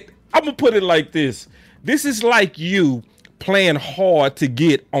 And I'm going to put it like this. This is like you playing hard to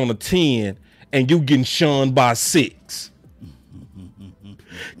get on a 10 and you getting shunned by 6.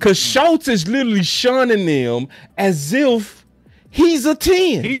 Because Schultz is literally shunning them as if he's a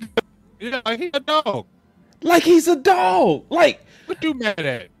 10. He's a dog. Like he's a dog. Like, what you mad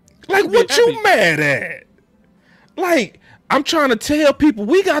at? Like, what you mad at? Like, I'm trying to tell people,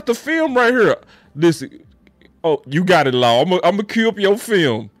 we got the film right here. Listen, oh, you got it, Law. I'm gonna cue up your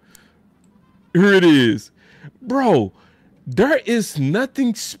film. Here it is. Bro, there is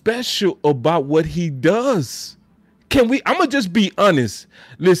nothing special about what he does. I'm gonna just be honest.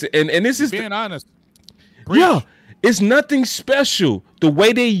 Listen, and this is being honest. Yeah, It's nothing special. The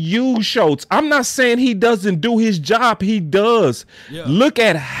way they use Schultz. I'm not saying he doesn't do his job. He does. Yeah. Look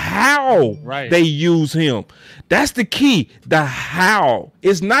at how they use him. That's the key. The how.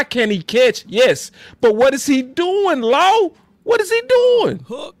 It's not can he catch? Yes. But what is he doing, Law? What is he doing?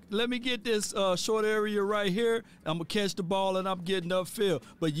 Hook, let me get this short area right here. I'm going to catch the ball, and I'm getting upfield.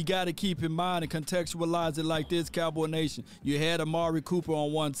 But you got to keep in mind and contextualize it like this, Cowboy Nation. You had Amari Cooper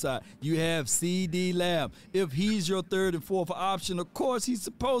on one side. You have CeeDee Lamb. If he's your third and fourth option, of course he's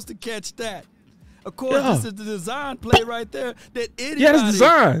supposed to catch that. Of course, this is the design play right there that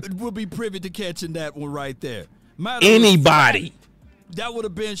anybody will be privy to catching that one right there. Anybody. That would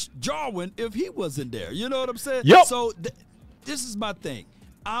have been Jarwin if he wasn't there. You know what I'm saying? Yep. So this is my thing.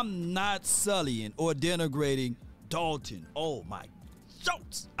 I'm not sullying or denigrating Dalton. Oh, my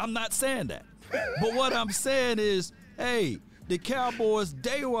Schultz. I'm not saying that. But what I'm saying is, hey, the Cowboys,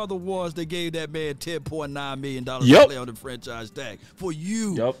 they were the ones that gave that man $10.9 million to play on the franchise tag. For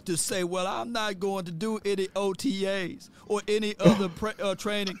you to say, well, I'm not going to do any OTAs or any other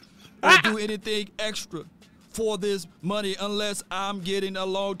training or do anything extra for this money unless I'm getting a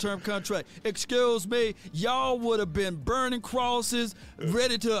long-term contract. Excuse me, y'all would have been burning crosses,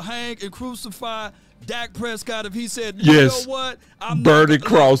 ready to hang and crucify Dak Prescott if he said, you know what? I'm burning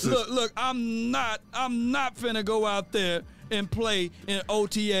crosses. Look, I'm not finna go out there and play in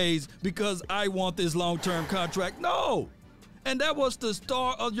OTAs because I want this long-term contract. No. And that was the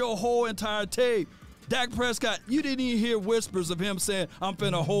start of your whole entire tape. Dak Prescott, you didn't even hear whispers of him saying, I'm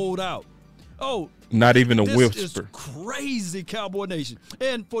finna hold out. Oh, not even a whisper. This is crazy, Cowboy Nation.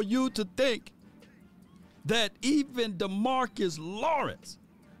 And for you to think that even DeMarcus Lawrence,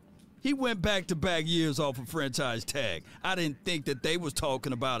 he went back-to-back years off a franchise tag. I didn't think that they was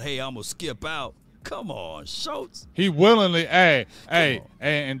talking about, hey, I'm going to skip out. Come on, Schultz. He willingly,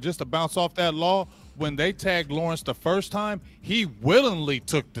 and just to bounce off that, Law, when they tagged Lawrence the first time, he willingly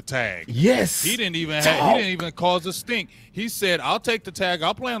took the tag. Yes. He didn't even cause a stink. He said, I'll take the tag.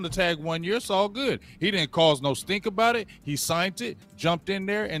 I'll play on the tag 1 year. It's all good. He didn't cause no stink about it. He signed it, jumped in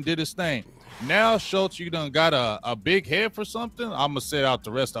there, and did his thing. Now, Schultz, you done got a big head for something. I'm going to sit out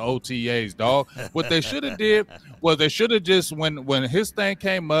the rest of OTAs, dog. What they should have did was they should have just, when his thing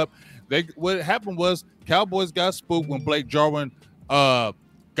came up, what happened was Cowboys got spooked when Blake Jarwin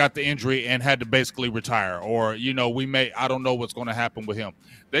got the injury and had to basically retire, or I don't know what's going to happen with him.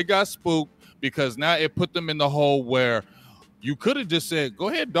 They got spooked because now it put them in the hole where you could have just said, go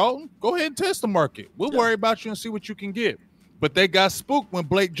ahead, Dalton, go ahead and test the market. We'll worry about you and see what you can get. But they got spooked when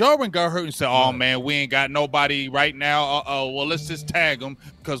Blake Jarwin got hurt and said, oh, man, we ain't got nobody right now. Well, let's just tag him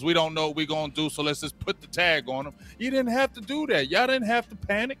because we don't know what we're going to do, so let's just put the tag on him. You didn't have to do that. Y'all didn't have to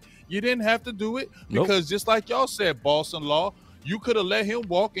panic. You didn't have to do it because just like y'all said, Boston Law, you could have let him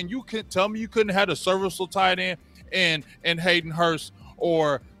walk, and you couldn't tell me you couldn't have a serviceable tight end and Hayden Hurst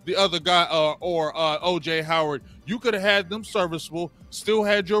or the other guy or O.J. Howard. You could have had them serviceable, still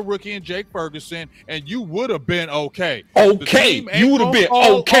had your rookie and Jake Ferguson, and you would have been okay. Okay, you would have been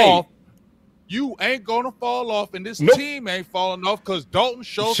okay. You ain't going to fall off, and this team ain't falling off because Dalton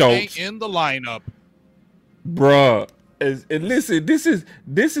Schultz ain't in the lineup. Bruh, and listen, this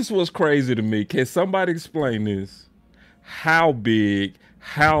is what's crazy to me. Can somebody explain this? How big,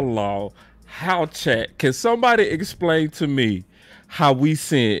 how long, how chat? Can somebody explain to me how we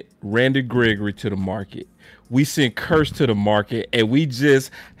sent Randy Gregory to the market? We sent Kearse to the market, and we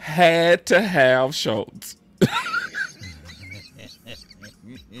just had to have Schultz.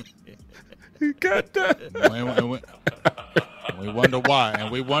 You got that? And we wonder why.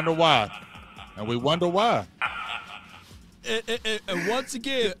 And we wonder why. And once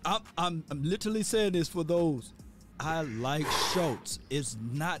again, I'm literally saying this for those. I like Schultz. It's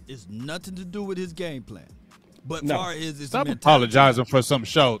nothing to do with his game plan. But far as his stop apologizing for some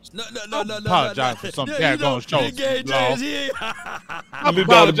Schultz. No. Apologize for some daggone Schultz. I'm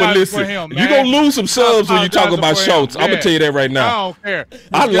apologizing for him. You're gonna lose some subs when you talk about Schultz. I'm gonna tell you that right now. I don't care.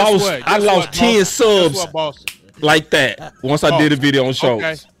 I lost 10 subs like that once I did a video on Schultz.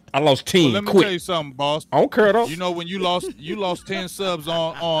 Okay. I lost 10. Well, let me tell you something, boss. I don't care though. You know when you lost 10 subs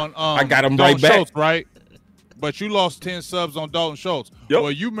on I got them right back. Schultz, right? But you lost 10 subs on Dalton Schultz. Yep.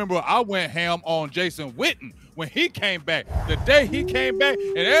 Well, you remember I went ham on Jason Witten when he came back. The day he came back,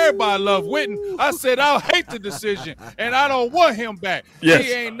 and everybody loved Witten, I said, I'll hate the decision, and I don't want him back. Yes.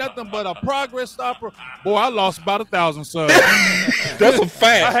 He ain't nothing but a progress stopper. Boy, I lost about 1,000 subs. That's a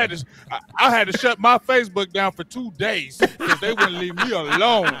fact. I had to shut my Facebook down for 2 days because they wouldn't leave me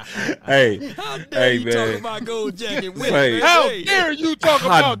alone. Hey, how dare you talk about Gold Jacket Witten? How dare you talk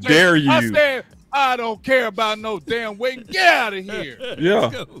about Jason? How dare you? I said, I don't care about no damn weight. Get out of here.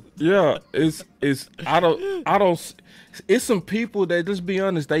 Yeah. It's I don't. It's some people that, just be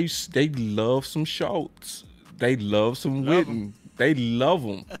honest, they love some Schultz. They love some Witten. They love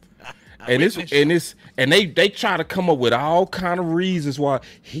them. And they try to come up with all kind of reasons why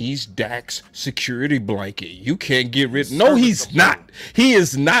he's Dak's security blanket. You can't get rid. No, he's not. He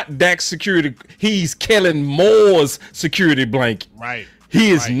is not Dak's security. He's Kellen Moore's security blanket. Right. He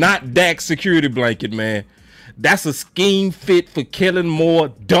is not Dak's security blanket, man. That's a scheme fit for Kellen Moore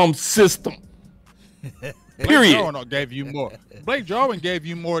dumb system. Period. Blake Jarwin gave you more. Blake Jarwin gave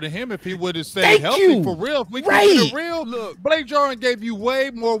you more than him if he would have stayed healthy for real. If we can get it real, look, Blake Jarwin gave you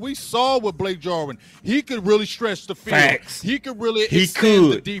way more. We saw with Blake Jarwin. He could really stretch the field. Facts. He could really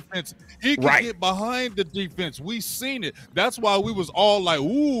extend the defense. He could get behind the defense. We seen it. That's why we was all like,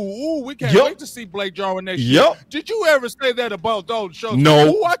 ooh, we can't wait to see Blake Jarwin next year. Did you ever say that about Dalton Schultz? No.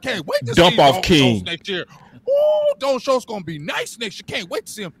 Ooh, I can't wait to Dump see off Dalton King. Schultz next year. Ooh, Dalton Schultz gonna be nice next year. Can't wait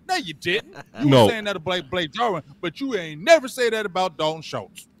to see him. No, you didn't. You were saying that about Blake Jarwin, but you ain't never say that about Dalton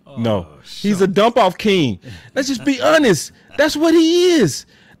Schultz. No, he's a dump off king. Let's just be honest. That's what he is.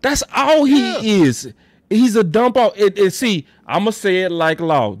 That's all he is. He's a dump off. See, I'm gonna say it like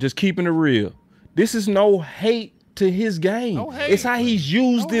Law, just keeping it real. This is no hate to his game. No hate. It's how he's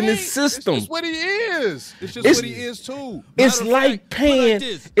used in his system. It's just what he is. It's just what he is too. It's like paying.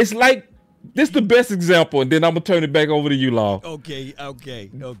 It's like. This is the best example, and then I'm gonna turn it back over to you, Law. Okay.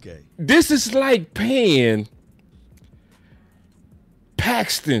 This is like paying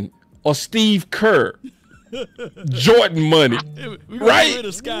Paxton or Steve Kerr Jordan money, we right? Get rid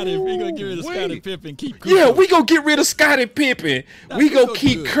of Scottie. We gonna get rid of Scottie Pippen. Keep Cooper. Yeah, we gonna get rid of Scottie Pippen. We gonna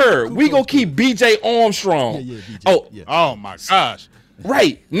keep Kerr. We gonna keep B.J. Armstrong. Oh my gosh!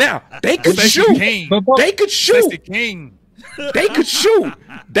 Right now, they could shoot. They could shoot. They could shoot.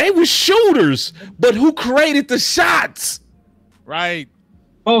 They were shooters, but who created the shots? Right.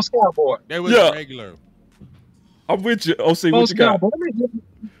 Most Cowboy. They was regular. I'm with you. OC, what you got?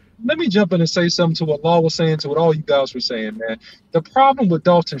 Let me jump in and say something to what Law was saying, to what all you guys were saying, man. The problem with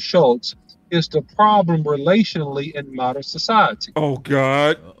Dalton Schultz is the problem relationally in modern society. Oh,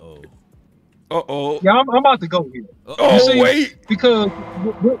 God. Yeah, I'm about to go here. Wait. Because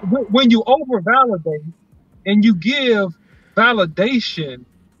when you over-validate and you give validation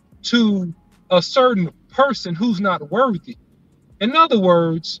to a certain person who's not worthy. In other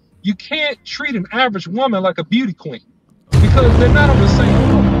words, you can't treat an average woman like a beauty queen because they're not on the same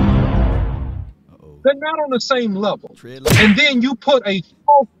level. They're not on the same level. And then you put a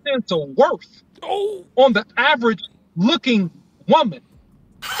false sense of worth on the average looking woman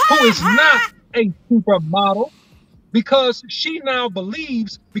who is not a supermodel, because she now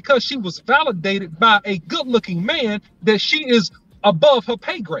believes, because she was validated by a good-looking man, that she is above her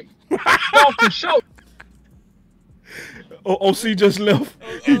pay grade. Dalton Schultz. OC just left.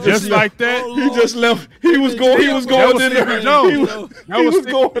 He just like that. He just left. He was going in there. That was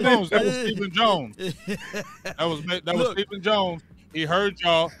Stephen Jones. That was Stephen Jones. He heard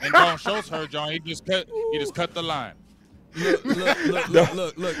y'all, and Dalton Schultz heard y'all. He just cut the line. Look.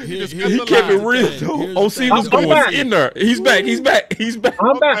 He kept it real. OC was going in there. He's back. I'm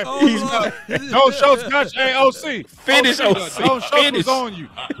back. Dalton Schultz got you. Hey, OC. Finish, OC. Dalton Schultz was on you.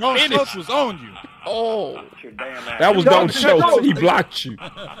 Dalton Schultz was on you. Oh, that was Dalton Schultz. He blocked you.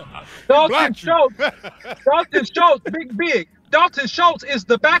 Dalton Schultz, big. Dalton Schultz is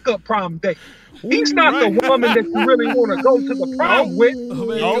the backup prom date. He's not the woman that you really want to go to the prom with.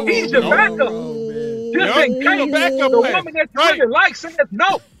 He's your backup. Just in case the woman that you really like says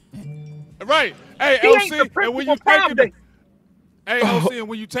no. Right. Hey, LC, and when you taking her, LC, and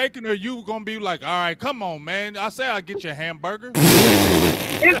when you taking her, you gonna be like, all right, come on, man. I say I'll get you a hamburger. The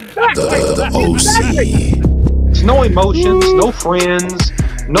OC. No emotions, no friends,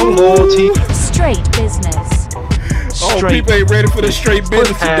 no loyalty. Straight business. People ain't ready for the straight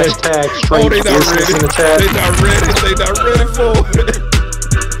business today. Straight they not ready. They not ready for it.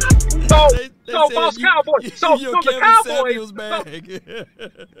 So Boss Cowboy. So the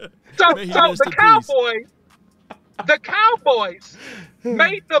Cowboys. The Cowboys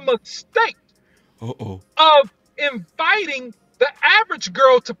made the mistake of inviting the average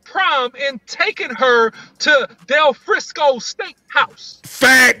girl to prom and taking her to Del Frisco Steakhouse.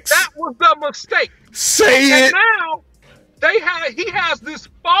 Facts. That was the mistake. Say it. And now he has this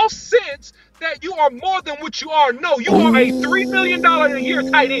false sense that you are more than what you are. No, you are a $3 million a year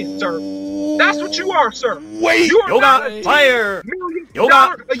tight end, sir. That's what you are, sir. Wait, you are not a player. $1 million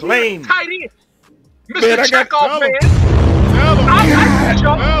a year tight end. Mr. Checkoff man. I like you,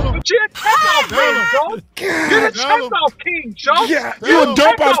 Joe, but you're a checkoff man, Joe. You're the checkoff king, Joe. Yeah, you're a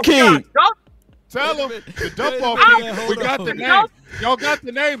dump-off king. Tell them the dump off king. We got the name. Y'all got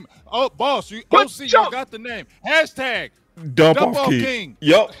the name. Oh, boss, OC, y'all got the name. Hashtag dump off king.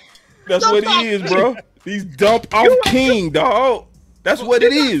 Yup. That's what he is, bro. He's dump off king, dog. That's what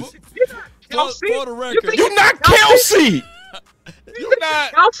it is. For the record, you're not Kelsey. You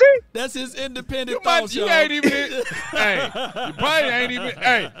not Kelsey? That's his independent thoughts, you ain't even hey, you probably ain't even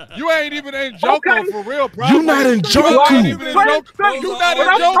you ain't even in Joko for real, bro. You not in Joko. You not in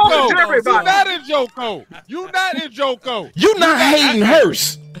Joko. You not in Joko. You not hating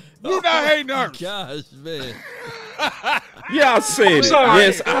Hurst. You not hating Hurst. Gosh, man. Yeah, I said it.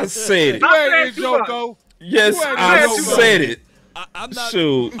 Yes, I said it. You ain't in Joko. Yes, I said it. I'm not.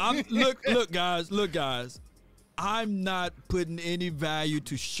 Shoot. Look, guys. I'm not putting any value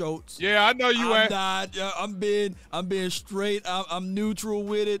to Schultz. Yeah, I know you ain't. I'm being straight. I'm neutral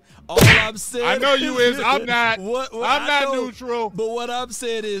with it. All I'm saying. I know you is. I'm not. I'm not neutral. But what I'm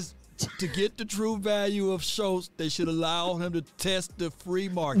saying is, to get the true value of Schultz, they should allow him to test the free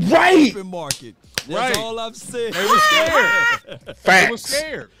market, right? Open market. That's all I'm saying. They were scared. Facts. They were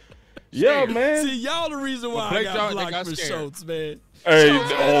scared. Yeah, man. See, y'all the reason why I got blocked for Schultz, man. Hey,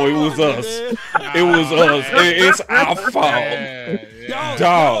 it was us. It was us. It's our fault.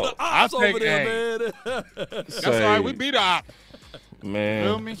 Dog. I take there, man. That's all right. We beat the op. Man.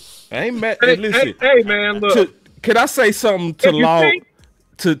 Feel me? I ain't mad. Listen. Hey, man, look. Can I say something to Law,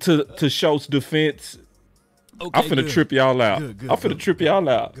 to Schultz's defense? Okay, I'm finna trip y'all out. Good, I'm finna trip y'all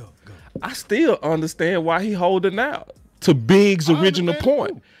out. Go. I still understand why he holding out. To Big's original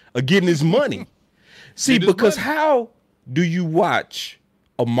point of getting his money. See, because how do you watch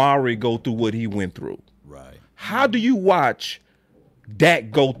Amari go through what he went through? Right. How do you watch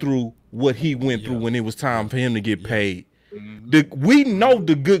Dak go through what he went through when it was time for him to get paid? We know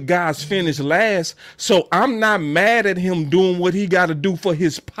the good guys finish last, so I'm not mad at him doing what he got to do for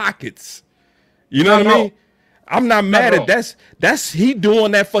his pockets. You know what I mean? I'm not mad at that's he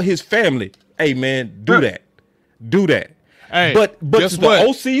doing that for his family. Hey man, do that. Hey, but to the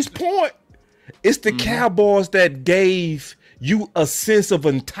OC's point, it's the Cowboys that gave you a sense of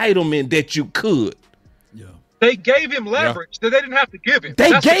entitlement that you could. Yeah. They gave him leverage that they didn't have to give him.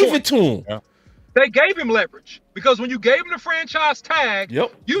 They gave it to him. Yeah. They gave him leverage because when you gave him the franchise tag,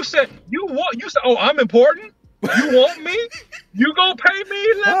 you said, oh, I'm important. You want me? You gonna pay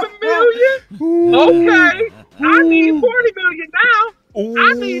me $11 million? Okay. I need $40 million now.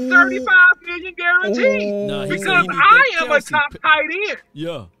 I need $35 million guaranteed because I am a top tight end.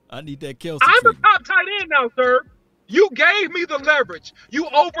 Yeah, I need that Kelsey. I'm a top tight end now, sir. You gave me the leverage. You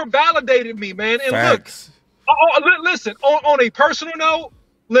over-validated me, man. And Facts. Look, listen. On a personal note,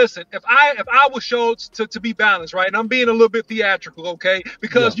 listen. If I was Schultz to be balanced, right, and I'm being a little bit theatrical, okay,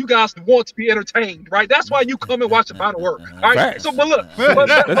 because you guys want to be entertained, right? That's why you come and watch the final work, all right? Facts. So, but look,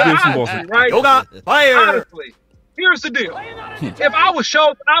 honestly, right? Honestly. Here's the deal. If I was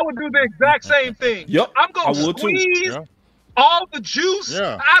Schultz, I would do the exact same thing. Yep, I'm going to squeeze all the juice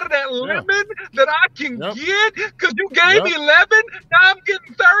out of that lemon that I can get because you gave me 11. Now I'm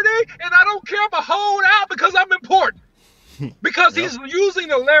getting 30, and I don't care if I hold out because I'm important. Because he's using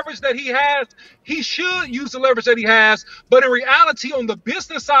the leverage that he has. He should use the leverage that he has. But in reality, on the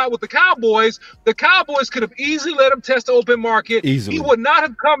business side with the Cowboys could have easily let him test the open market. Easily. He would not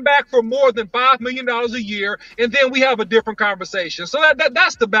have come back for more than $5 million a year. And then we have a different conversation. So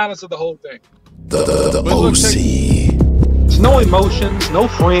that's the balance of the whole thing. The OC. No emotions, no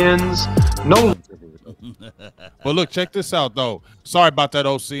friends, no. But look, check this out, though. Sorry about that,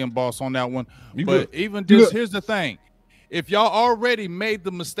 OC and boss, on that one. Even this, here's the thing. If y'all already made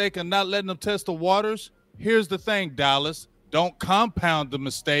the mistake of not letting them test the waters, here's the thing, Dallas. Don't compound the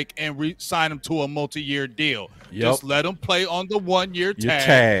mistake and sign them to a multi-year deal. Just let them play on the 1-year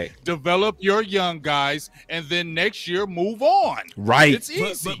tag. Develop your young guys, and then next year move on. Right. It's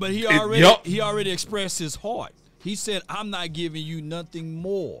easy. But he already expressed his heart. He said, I'm not giving you nothing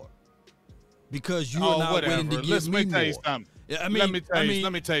more because you are not willing to give me more. Tell you something. Let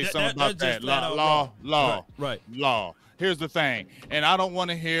me tell you something about that. Law. Here's the thing, and I don't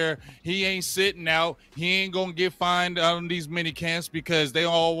want to hear he ain't sitting out. He ain't going to get fined on these mini camps because they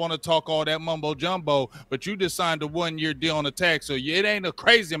all want to talk all that mumbo jumbo, but you just signed a 1-year deal on the tag, so it ain't a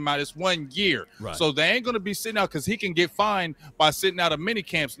crazy amount. It's 1 year. Right. So they ain't going to be sitting out because he can get fined by sitting out of mini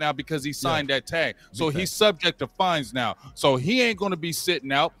camps now because he signed that tag. So he's subject to fines now. So he ain't going to be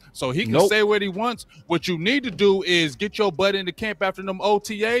sitting out. So he can say what he wants. What you need to do is get your butt into camp after them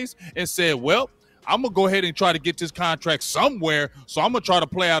OTAs and say, well, I'm going to go ahead and try to get this contract somewhere, so I'm going to try to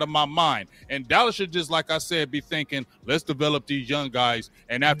play out of my mind. And Dallas should just, like I said, be thinking, let's develop these young guys,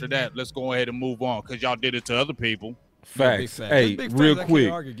 and after that, let's go ahead and move on because y'all did it to other people. Facts. Hey, real quick. I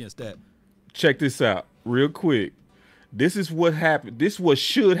can't argue against that. check this out real quick. This is what happened. This is what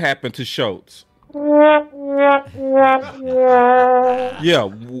should happen to Schultz. Yeah,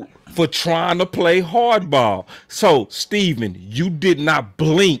 for trying to play hardball. So, Steven, you did not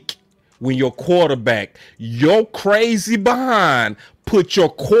blink when your quarterback, your crazy behind, put your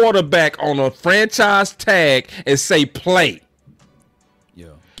quarterback on a franchise tag and say play. Yeah,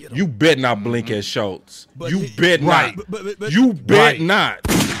 you bet not blink at Schultz. But you bet not. But you bet not.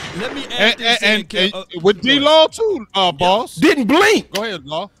 Let me add this and with D-Law too, boss. Didn't blink. Go ahead,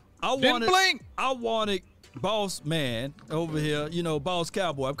 Law. Didn't blink. I wanted Boss Man over here, Boss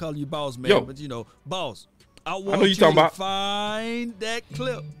Cowboy. I'm calling you Boss Man, Yo. but Boss. I want know you talking to about. Find that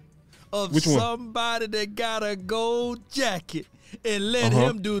clip of Which one? somebody that got a gold jacket and let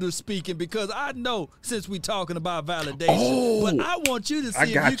him do the speaking, because I know since we talking about validation, but I want you to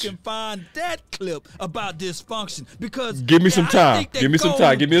see if you can find that clip about dysfunction, because give me some time. Give me some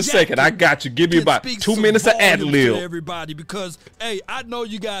time. Give me a second. I got you. Give me about 2 minutes of ad lib. Everybody, because hey, I know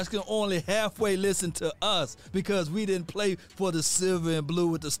you guys can only halfway listen to us because we didn't play for the silver and blue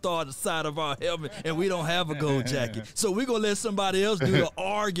with the star at the side of our helmet, and we don't have a gold jacket. So we're gonna let somebody else do the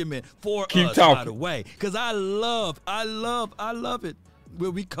argument for us. Talking. By the way, because I love it where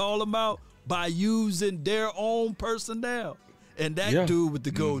we call them out by using their own personnel. And that dude with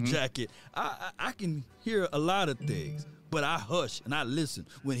the gold jacket, I can hear a lot of things, but I hush and I listen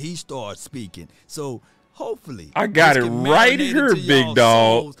when he starts speaking. So hopefully I got it right here, big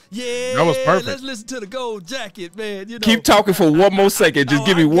dog. Souls. Yeah, that was perfect. Let's listen to the gold jacket, man. Keep talking for one more second. Just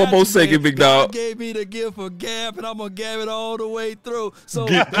give me one more second, big dog. God gave me the gift of gab, and I'm gonna gab it all the way through. So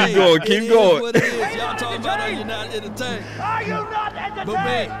keep going. Keep going. What it is. Y'all talking about you're not entertained. Are you not entertained? But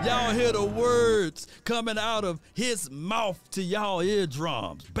man, y'all hear the words coming out of his mouth to y'all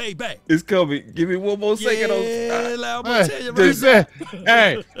eardrums, baby. It's coming. Give me one more second. Yeah, I'm gonna tell you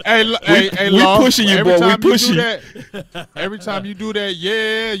right hey, we pushing you, boy. We pushing you. Every time you do that,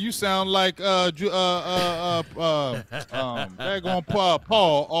 you sound like daggone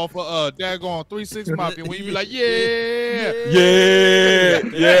Paul off of daggone 3-6 Mafia when you be like, yeah.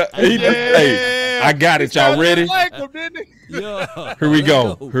 Hey, I got it. Y'all ready? Here we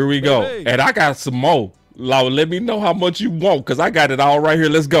go. Hey. And I got some more. Let me know how much you want, because I got it all right here.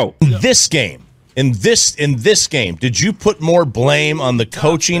 Let's go. This game. In this game, did you put more blame on the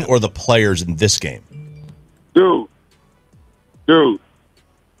coaching or the players in this game? Dude,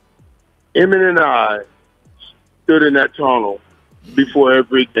 Emmett and I stood in that tunnel before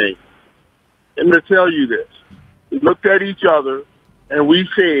everything. I'm going to tell you this. We looked at each other, and we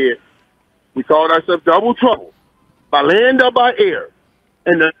said, we called ourselves double trouble, by land or by air.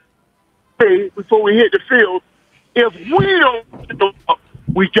 And the day before we hit the field, if we don't,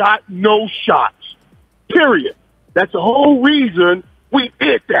 we got no shots, period. That's the whole reason we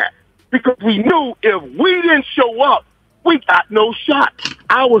did that. Because we knew if we didn't show up, we got no shot.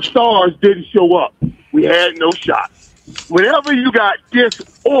 Our stars didn't show up. We had no shot. Whenever you got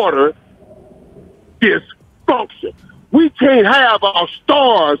disorder, dysfunction, we can't have our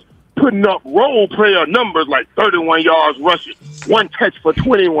stars putting up role player numbers like 31 yards rushing, 1 catch for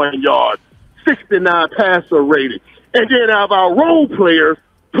 21 yards, 69 passer rating, and then have our role players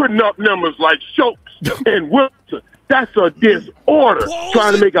putting up numbers like Schultz and Wilson. That's a disorder.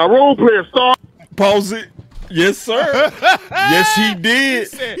 Trying to make our role player star. Pause it. Yes, sir. Yes, he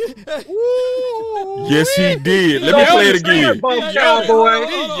did. Yes, he did. Let me play it again.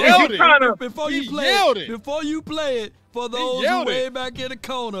 Before you play it, for those who way back in the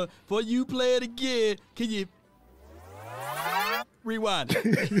corner, before you play it again, can you rewind it?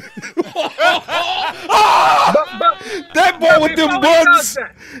 That boy with them buttons.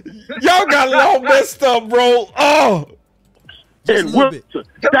 Y'all got it all messed up, bro. Oh. And Wilson,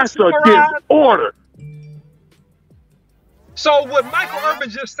 that's a disorder. So what Michael Irvin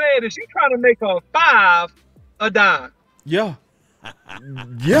just said is you trying to make a 5 a dime. Yeah.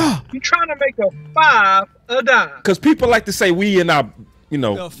 Yeah. You trying to make a 5 a dime. Because people like to say we in our,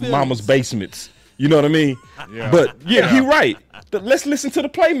 mama's basements. You know what I mean? Yeah. But he right. Let's listen to the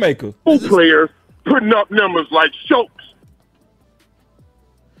playmaker. Players putting up numbers like Schultz.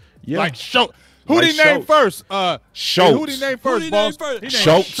 Yeah. Like Schultz. Who did he name first? Schultz. Who did he name first, boss?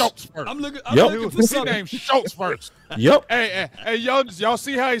 Schultz. Schultz first. I'm looking for something. He named Schultz first. Yep. Hey, y'all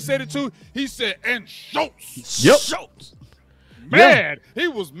see how he said it too? He said, and Schultz. Yep. Schultz. Man, he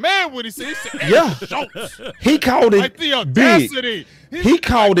was mad when he said and Schultz. He called it like the audacity. Big. He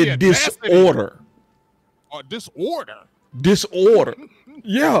called it disorder. Disorder.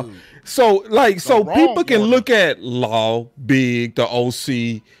 Yeah. So people can look at Law, Big, the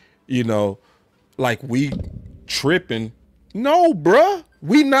OC, like we tripping. No, bruh.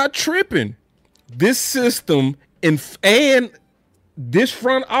 We not tripping. this system and this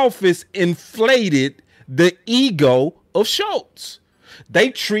front office inflated the ego of Schultz. They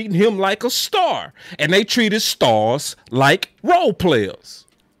treat him like a star, and they treated stars like role players.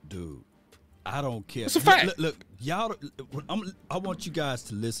 Dude, I don't care. It's a fact. Look, y'all. I want you guys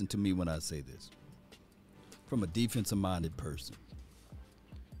to listen to me when I say this. From a defensive-minded person,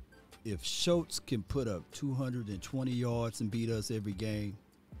 if Schultz can put up 220 yards and beat us every game,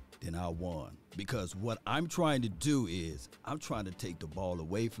 then I won. Because what I'm trying to do is I'm trying to take the ball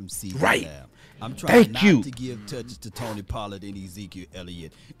away from CeeDee Right. Lamb. I'm trying Thank you. not to give touches to Tony Pollard and Ezekiel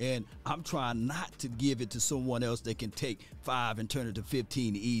Elliott. And I'm trying not to give it to someone else that can take 5 and turn it to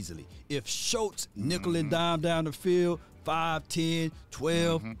 15 easily. If Schultz nickel and dime down the field, 5, 10,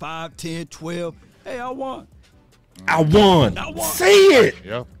 12, 5, 10, 12, hey, I won. I won. Say it.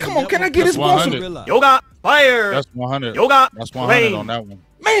 Yep. Come on, can I get this ball some? Yoga fire. That's 100. Yoga. That's 100 rain. on that one.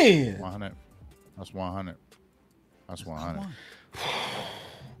 Man. 100. That's 100. That's 100.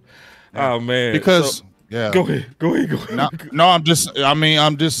 Oh man. Because So- yeah. Go ahead. No, I'm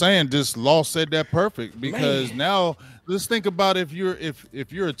just saying this law said that perfect because Man. now let's think about if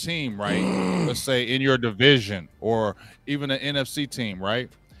you're a team, right? Let's say in your division or even an NFC team, right?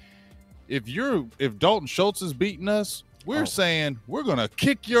 If Dalton Schultz is beating us, we're saying we're gonna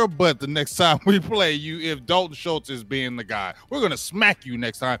kick your butt the next time we play you. If Dalton Schultz is being the guy, we're gonna smack you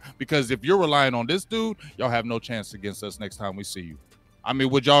next time because if you're relying on this dude, y'all have no chance against us next time we see you. I mean,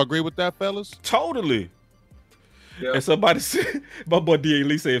 would y'all agree with that, fellas? Totally. Yeah. And somebody said, my boy D.A.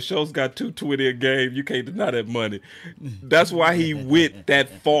 Lee said, if Schultz got 220 a game, you can't deny that money. That's why he went that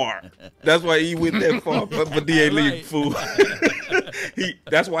far. That's why he went that far. But D.A. Lee, fool.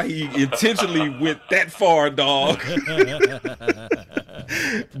 That's why he intentionally went that far, dog.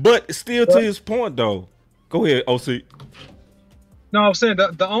 But still to his point, though. Go ahead, OC. No, I'm saying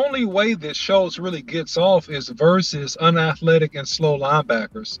the only way that Schultz really gets off is versus unathletic and slow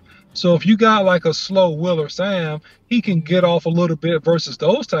linebackers. So if you got like a slow Will or Sam, he can get off a little bit versus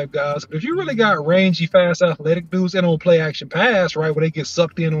those type guys. But if you really got rangy, fast, athletic dudes that don't play action pass, right, where they get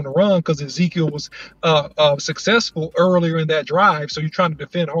sucked in on the run because Ezekiel was successful earlier in that drive, so you're trying to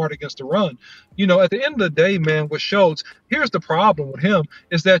defend hard against the run. You know, at the end of the day, man, with Schultz, here's the problem with him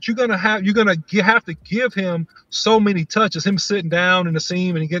is that you're gonna have to give him so many touches. Him sitting down in the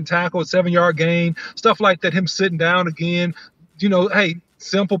seam and he getting tackled, 7-yard gain, stuff like that. Him sitting down again. You know, hey.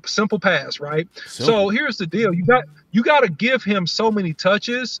 Simple pass, right? So here's the deal. You got to give him so many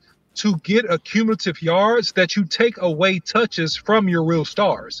touches to get accumulative yards that you take away touches from your real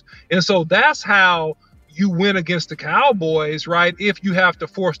stars. And so that's how you win against the Cowboys, right? If you have to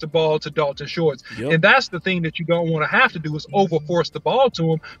force the ball to Dalton Schultz. Yep. And that's the thing that you don't want to have to do is overforce the ball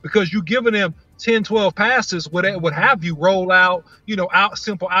to him because you're giving him 10, 12 passes would have you roll out,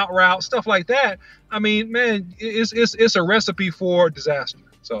 simple out route, stuff like that. I mean, man, it's a recipe for disaster.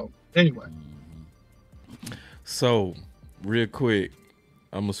 So anyway. So real quick,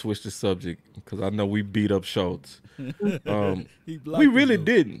 I'm gonna switch the subject because I know we beat up Schultz. We really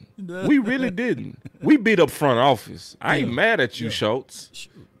didn't. We really didn't. We beat up front office. I ain't mad at you, Schultz.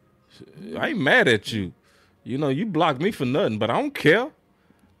 I ain't mad at you. You blocked me for nothing, but I don't care.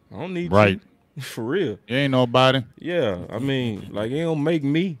 I don't need you. For real. You ain't nobody. Yeah. I mean, like, it don't make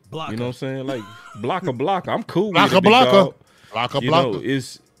me. Blocker. You know what I'm saying? Like, blocker. I'm cool with it. Blocker.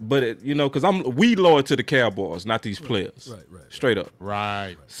 Because we loyal to the Cowboys, not these players. Right. Straight up.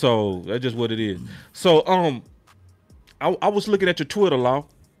 Right. So that's just what it is. So I was looking at your Twitter, Law.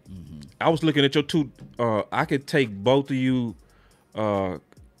 I was looking at your two. I could take both of you. Y'all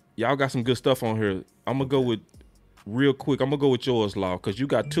got some good stuff on here. I'm gonna go with real quick. I'm gonna go with yours, Law, because you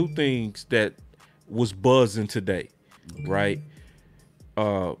got two things that was buzzing today, right?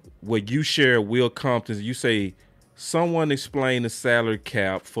 Where you share Will Compton. You say someone explain the salary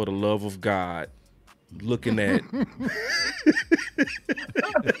cap for the love of God. Looking at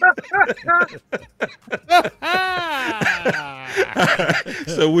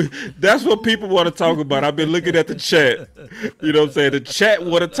that's what people want to talk about. I've been looking at the chat. You know what I'm saying? The chat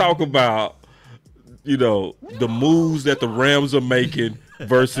want to talk about, the moves that the Rams are making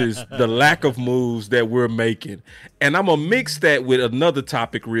versus the lack of moves that we're making. And I'm going to mix that with another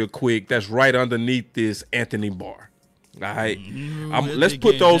topic real quick that's right underneath this, Anthony Barr. All right, let's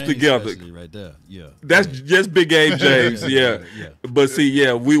put those together. Right there, yeah. That's just Big Game James, yeah. But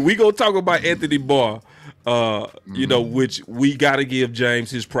see, we gonna talk about Anthony Barr, which we gotta give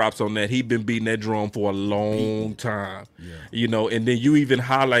James his props on that. He been beating that drum for a long time, And then you even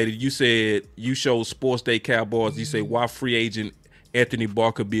highlighted. You said you showed Sports Day Cowboys. You say why free agent Anthony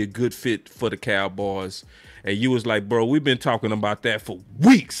Barr could be a good fit for the Cowboys. And you was like, bro, we've been talking about that for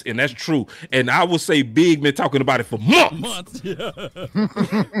weeks, and that's true. And I would say Big been talking about it for months. Yeah.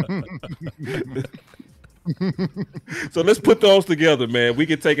 So let's put those together, man. We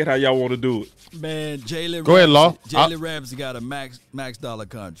can take it how y'all want to do it. Man, Jalen Go ahead, Law. Jalen Ramsey got a max dollar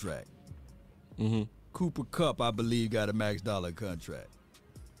contract. Mm-hmm. Cooper Kupp, I believe, got a max dollar contract.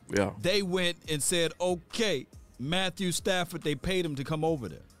 Yeah. They went and said, okay, Matthew Stafford, they paid him to come over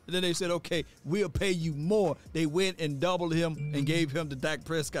there. And then they said, okay, we'll pay you more. They went and doubled him and gave him the Dak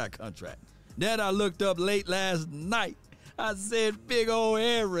Prescott contract. Then I looked up late last night. I said, big old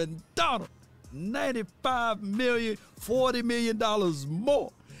Aaron Donald, $95 million, $40 million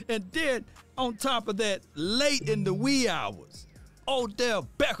more. And then on top of that, late in the wee hours, Odell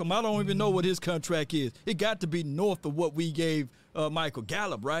Beckham, I don't even know what his contract is. It got to be north of what we gave Michael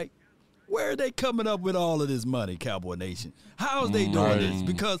Gallup, right? Where are they coming up with all of this money, Cowboy Nation? How is they doing this?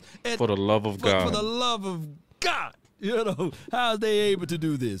 Because for the love of God. For the love of God, you know, how are they able to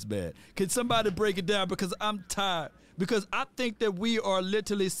do this, man? Can somebody break it down? Because I'm tired. Because I think that we are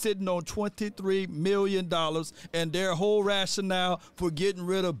literally sitting on $23 million, and their whole rationale for getting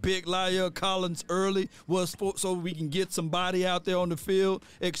rid of Big La'el Collins early was so we can get somebody out there on the field.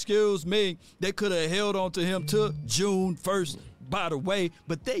 Excuse me, they could have held on to him till June 1st, by the way,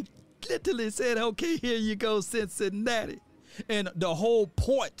 but they literally said, okay, here you go, Cincinnati. And the whole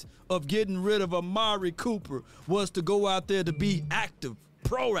point of getting rid of Amari Cooper was to go out there to be active,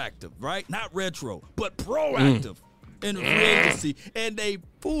 proactive, right? Not retro, but proactive. In free agency, and they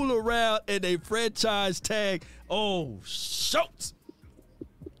fool around and they franchise tag Schultz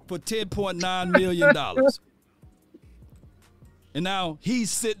for $10.9 million. And now he's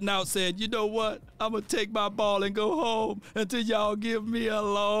sitting out saying, you know what? I'm going to take my ball and go home until y'all give me a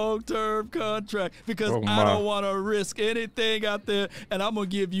long-term contract because I don't want to risk anything out there, and I'm going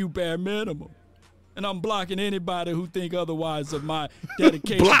to give you bare minimum. And I'm blocking anybody who think otherwise of my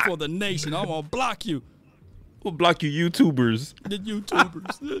dedication for the nation. I'm going to block you. We'll block you YouTubers. The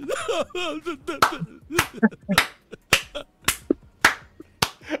YouTubers.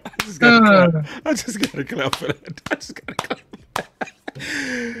 I just gotta clap for that.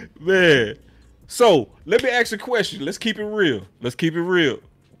 Man. So let me ask a question. Let's keep it real.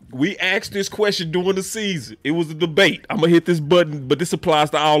 We asked this question during the season. It was a debate. I'm gonna hit this button, but this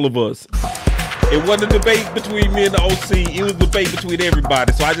applies to all of us. It wasn't a debate between me and the OC. It was a debate between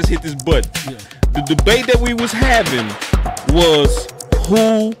everybody. So I just hit this button. Yeah. The debate that we was having was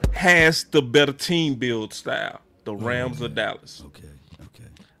who has the better team build style, the Rams or Dallas. Okay.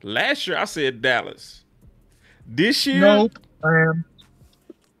 Last year I said Dallas. This year, nope.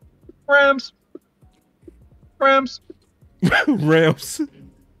 Rams.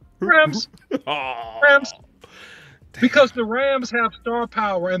 Because the Rams have star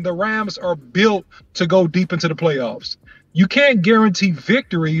power and the Rams are built to go deep into the playoffs. You can't guarantee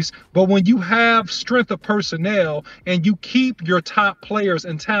victories, but when you have strength of personnel and you keep your top players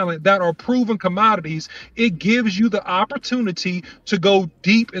and talent that are proven commodities, it gives you the opportunity to go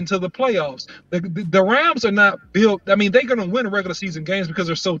deep into the playoffs. The Rams are not built. I mean, they're going to win regular season games because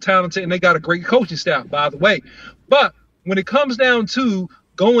they're so talented and they got a great coaching staff, by the way. But when it comes down to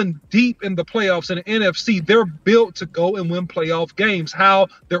going deep in the playoffs in the NFC, they're built to go and win playoff games, how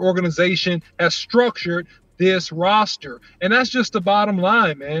their organization has structured this roster. And that's just the bottom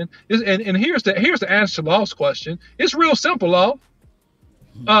line, man. And here's the answer to Law's question. It's real simple, Law.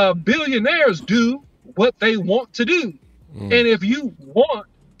 Billionaires do what they want to do. And if you want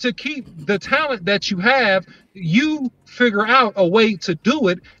to keep the talent that you have, you figure out a way to do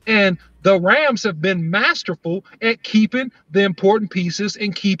it. And the Rams have been masterful at keeping the important pieces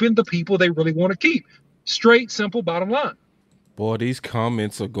and keeping the people they really want to keep. Straight, simple, bottom line. Boy, these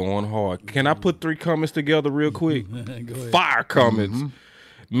comments are going hard. Can I put 3 comments together real quick? Fire comments.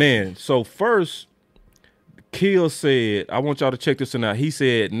 Man, so first, Kill said, I want y'all to check this one out. He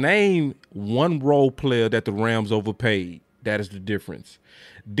said, name one role player that the Rams overpaid. That is the difference.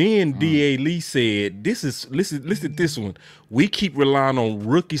 Then D.A. Lee said, listen to this one. We keep relying on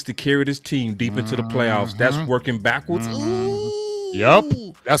rookies to carry this team deep into the playoffs. That's working backwards. Yep.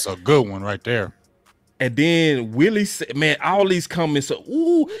 That's a good one right there. And then Willie said, man, all these comments are,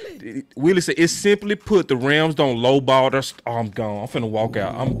 Willie said, it's simply put, the Rams don't lowball their I'm gone. I'm finna walk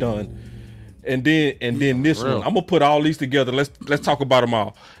out. I'm done. And then this one, I'm gonna put all these together. Let's talk about them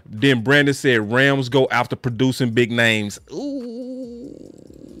all. Then Brandon said, Rams go after producing big names.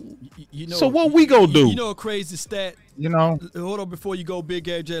 You know, so what we gonna do? You know a crazy stat? You know, hold on before you go, Big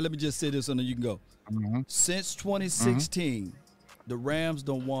AJ. Let me just say this, and then you can go. Since 2016, the Rams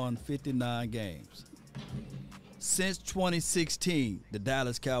done won 59 games. Since 2016, the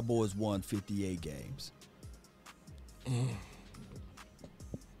Dallas Cowboys won 58 games.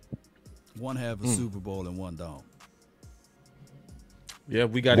 One have a Super Bowl and one don't. Yeah,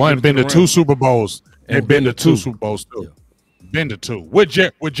 we got one been to 2 Super Bowls and been to 2 Super Bowls too. Yeah. Been to 2 with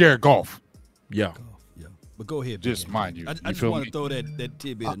Jared Goff. Yeah. But go ahead. Just mind you. I just want to throw that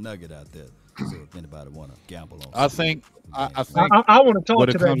tidbit of nugget out there. So if anybody want to gamble on. I think I want to talk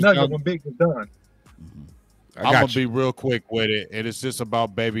to that nugget when Big is done. I'm gonna be real quick with it. It is just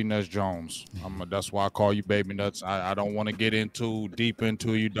about Baby Nuts Jones. That's why I call you Baby Nuts. I don't want to get deep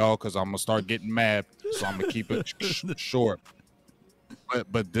into you, dog, because I'm gonna start getting mad. So I'm gonna keep it short.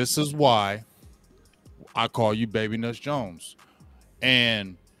 But this is why I call you Baby Nuts Jones.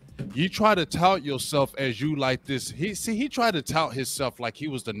 And you try to tout yourself as you like this. He tried to tout himself like he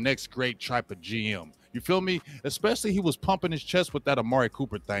was the next great type of GM. You feel me? Especially he was pumping his chest with that Amari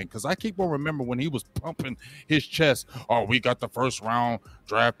Cooper thing. Because I keep on remember when he was pumping his chest, oh, we got the first round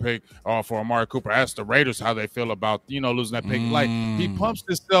draft pick for Amari Cooper. Ask the Raiders how they feel about, losing that pick. Like, he pumps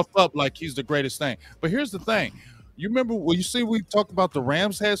himself up like he's the greatest thing. But here's the thing. You remember when we talked about the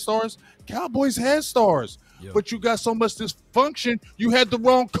Rams had stars? Cowboys had stars. Yep. But you got so much dysfunction, you had the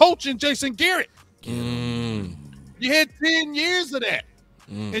wrong coach in Jason Garrett. You had 10 years of that.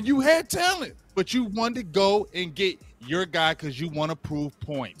 And you had talent. But you wanted to go and get your guy because you want to prove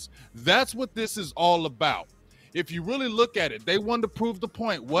points. That's what this is all about. If you really look at it, they wanted to prove the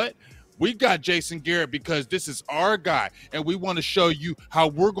point. What? We got Jason Garrett because this is our guy, and we want to show you how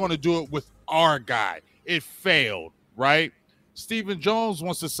we're going to do it with our guy. It failed, right? Stephen Jones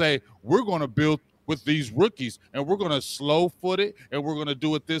wants to say, we're going to build with these rookies, and we're going to slow-foot it, and we're going to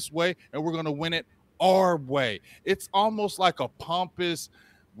do it this way, and we're going to win it our way. It's almost like a pompous,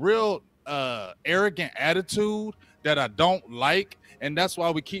 real arrogant attitude that I don't like, and that's why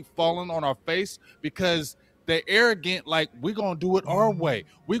we keep falling on our face, because they're arrogant, like, we're gonna do it our way,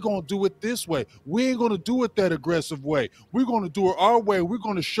 we're gonna do it this way, we ain't gonna do it that aggressive way, we're gonna do it our way, we're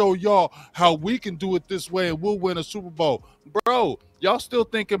gonna show y'all how we can do it this way and we'll win a Super Bowl. Bro, y'all still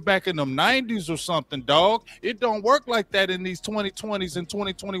thinking back in them 90s or something, dog. It don't work like that in these 2020s and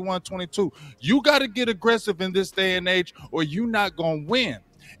 2021, 22. You got to get aggressive in this day and age or you not gonna win.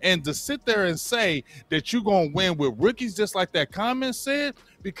 And to sit there and say that you're going to win with rookies just like that comment said,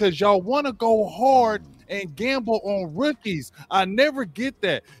 because y'all want to go hard and gamble on rookies. I never get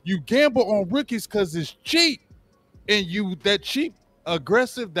that. You gamble on rookies because it's cheap. And that cheap,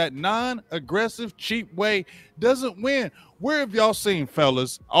 aggressive, that non-aggressive, cheap way doesn't win. Where have y'all seen,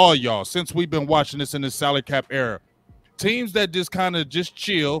 fellas, all y'all, since we've been watching this in the salary cap era, teams that just kind of just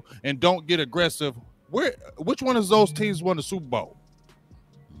chill and don't get aggressive? Which one of those teams won the Super Bowl?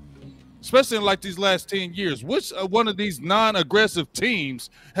 Especially in like these last 10 years. Which one of these non-aggressive teams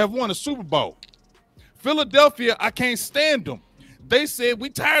have won a Super Bowl? Philadelphia, I can't stand them. They said, we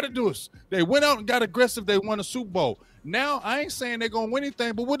tired of this. They went out and got aggressive. They won a Super Bowl. Now, I ain't saying they're going to win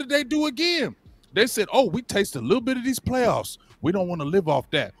anything, but what did they do again? They said, oh, we tasted a little bit of these playoffs. We don't want to live off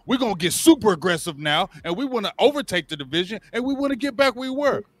that. We're going to get super aggressive now, and we want to overtake the division, and we want to get back where we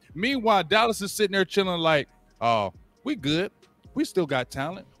were. Meanwhile, Dallas is sitting there chilling like, oh, we good. We still got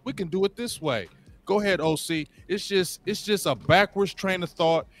talent. We can do it this way. Go ahead, OC. It's just a backwards train of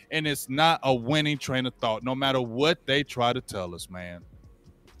thought, and it's not a winning train of thought, no matter what they try to tell us, man.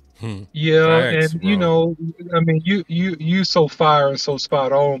 Yeah, thanks, and bro. I mean, you so fire and so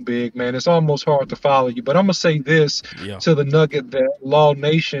spot on, Big Man. It's almost hard to follow you. But I'm gonna say this to the nugget that Law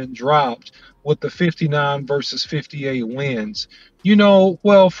Nation dropped with the 59 versus 58 wins.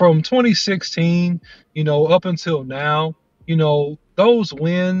 Well, from 2016, up until now, those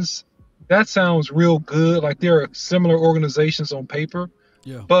wins, that sounds real good. Like there are similar organizations on paper.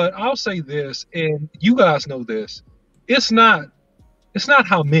 Yeah. But I'll say this, and you guys know this. It's not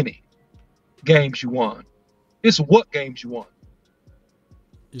how many games you won. It's what games you won.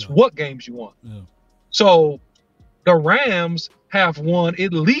 It's what games you won. Yeah. So the Rams have won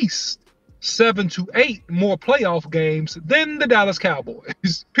at least 7 to 8 more playoff games than the Dallas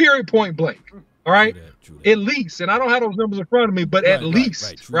Cowboys. Period, point blank. All right, true that. At least, and I don't have those numbers in front of me, but at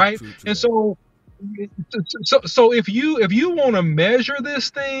least, right? True, and so if you want to measure this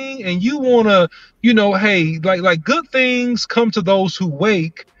thing and you want to, hey, like good things come to those who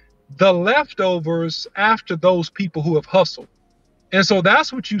wake, the leftovers after those people who have hustled. And so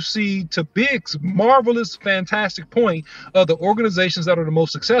that's what you see to Big's marvelous, fantastic point of the organizations that are the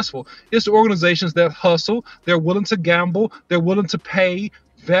most successful. It's the organizations that hustle, they're willing to gamble, they're willing to pay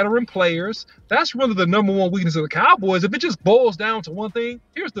veteran players. That's really the number one weakness of the Cowboys. If it just boils down to one thing,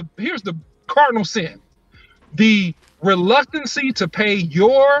 here's the cardinal sin: the reluctancy to pay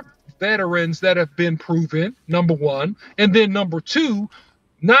your veterans that have been proven, number one, and then number two,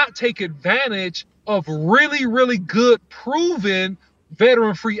 not take advantage of really, really good, proven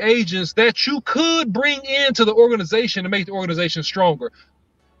veteran free agents that you could bring into the organization to make the organization stronger.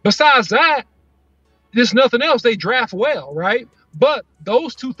 Besides that, there's nothing else. They draft well, right? But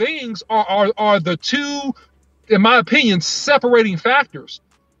those two things are the two, in my opinion, separating factors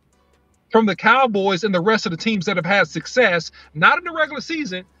from the Cowboys and the rest of the teams that have had success, not in the regular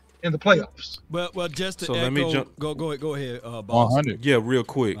season, in the playoffs. Well, just to So echo, let me jump. Go ahead, boss. 100. Yeah, real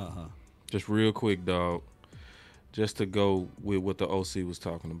quick. Just real quick, dog. Just to go with what the OC was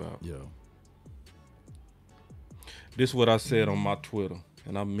talking about. Yeah. This is what I said on my Twitter,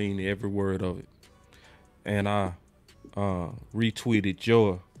 and I mean every word of it. And I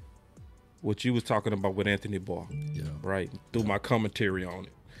retweeted what you was talking about with Anthony Barr, right? Through my commentary on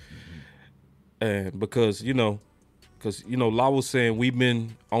it. And because Law was saying we've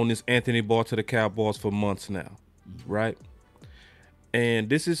been on this Anthony Barr to the Cowboys for months now, right? And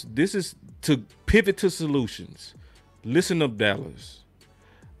this is to pivot to solutions. Listen up, Dallas.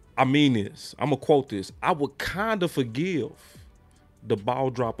 I mean this. I'm gonna quote this. I would kind of forgive the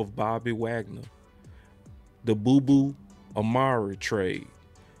ball drop of Bobby Wagner, the Boo Amari trade,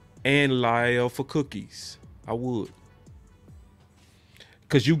 and Lyle for cookies. I would.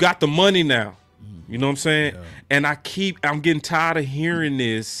 Because you got the money now. You know what I'm saying? Yeah. And I'm getting tired of hearing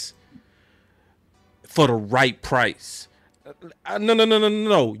this for the right price.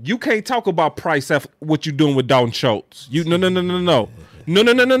 No. You can't talk about price after what you're doing with Dalton Schultz. No.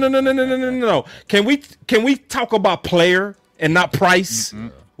 Can we talk about player and not price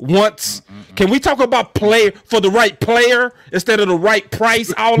once? Can we talk about player for the right player instead of the right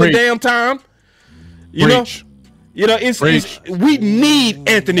price all the damn time? You know, it's we need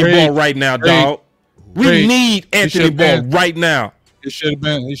Anthony Barr right now, dog. We need Anthony Barr right now. He should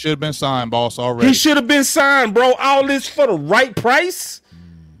have been signed, boss, already. He should have been signed, bro. All this for the right price?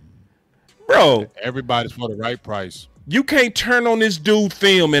 Bro. Everybody's for the right price. You can't turn on this dude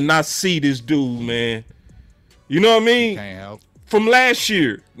film and not see this dude, man. You know what I mean? Can't help. From last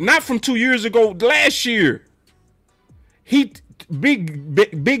year. Not from 2 years ago. Last year. Big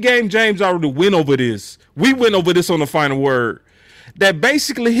Game James already went over this. We went over this on the Final Word. That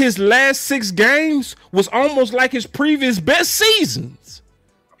basically his last 6 games was almost like his previous best seasons.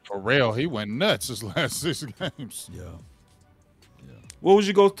 For real, he went nuts his last 6 games. Yeah. What was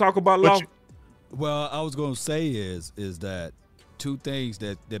you going to talk about, Law? Well, I was going to say is that two things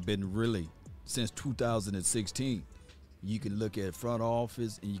that been really since 2016. You can look at front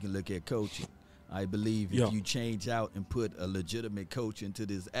office and you can look at coaching. I believe if you change out and put a legitimate coach into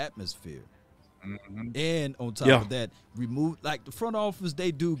this atmosphere, and on top of that, remove like the front office,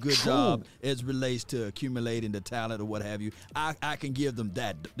 they do a good job as relates to accumulating the talent or what have you. I can give them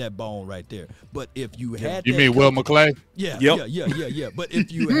that bone right there. But if you had you mean Will McClay? Yeah. But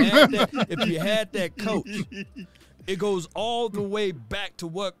if you had that coach, it goes all the way back to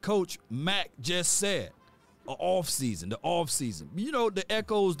what Coach Mack just said. The off season. You know, the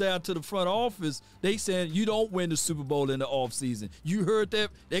echoes down to the front office, they saying you don't win the Super Bowl in the off season. You heard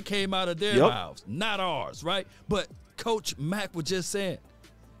that? That came out of their mouths, not ours, right? But Coach Mack was just saying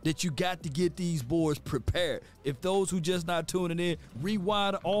that you got to get these boys prepared. If those who just not tuning in,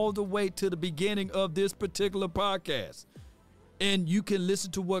 rewind all the way to the beginning of this particular podcast, and you can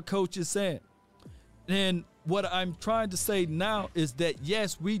listen to what Coach is saying. And what I'm trying to say now is that,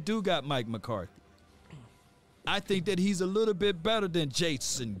 yes, we do got Mike McCarthy. I think that he's a little bit better than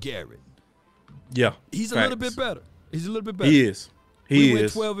Jason Garrett. Yeah. He's a little bit better. He is. We went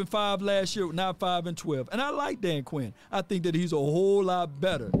 12-5 last year, now 5-12. And I like Dan Quinn. I think that he's a whole lot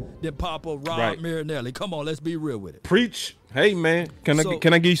better than Papa Rob Marinelli. Come on, let's be real with it. Preach. Hey, man. Can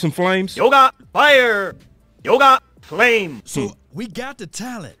I give you some flames? You got fire. You got flame. So we got the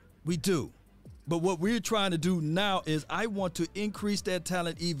talent. We do. But what we're trying to do now is I want to increase that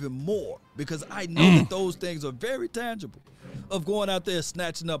talent even more because I know that those things are very tangible of going out there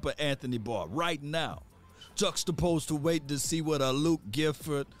snatching up an Anthony Barr right now, juxtaposed to waiting to see what a Luke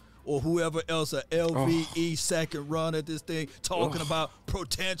Gifford or whoever else, a LVE second run at this thing, talking about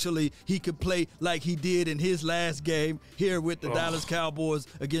potentially he could play like he did in his last game here with the Dallas Cowboys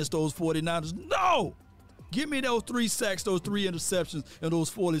against those 49ers. No! Give me those 3 sacks, those 3 interceptions, and those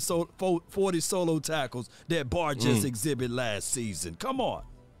 40 solo tackles that Barr just exhibited last season. Come on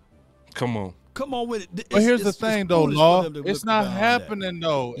with it. But here's the thing, though, Law. It's not happening,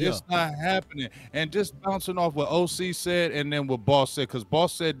 though. Yeah. It's not happening. And just bouncing off what OC said and then what Boss said, because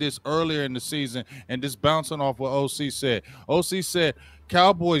Boss said this earlier in the season, and just bouncing off what OC said. OC said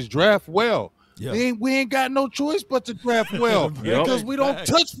Cowboys draft well. Yeah. We ain't got no choice but to draft well because we don't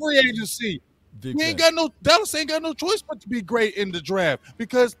touch free agency. Dallas ain't got no choice but to be great in the draft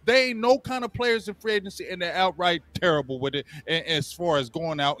because they ain't no kind of players in free agency and they're outright terrible with it as far as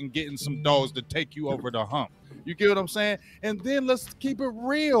going out and getting some dogs to take you over the hump. You get what I'm saying? And then let's keep it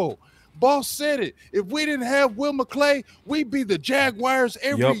real. Boss said it. If we didn't have Will McClay, we'd be the Jaguars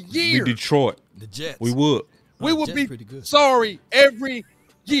every year. We Detroit. The Jets. We would. We would be sorry every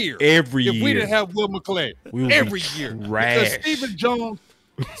year. If we didn't have Will McClay. Every year. Trash. Because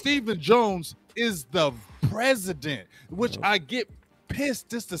Stephen Jones is the president, which I get pissed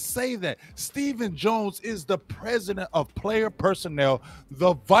just to say that. Stephen Jones is the president of player personnel.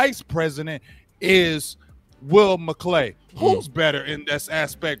 The vice president is Will McClay. Who's better in this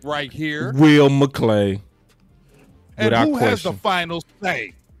aspect right here? Will McClay. And who has the final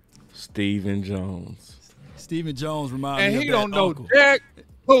say? Stephen Jones. Stephen Jones reminds me of that. And he don't know uncle. jack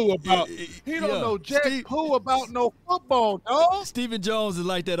poo about know jack poo about no football, dog. Stephen Jones is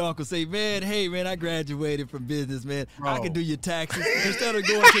like that uncle. Say, man, hey, man, I graduated from business, man. I can do your taxes instead of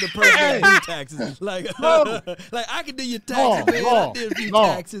going to the person that do taxes. Like I can do your taxes, man. I did a few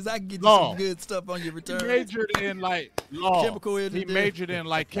taxes. I can get you some good stuff on your return. He majored in law. Chemical engineering. He majored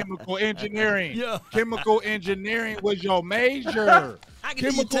in chemical engineering. Chemical engineering was your major.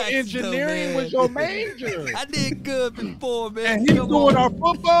 Chemical engineering was your major. I did good before, man. And he's doing our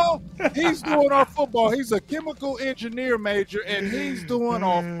football. He's doing our football. He's a chemical engineer major, and he's doing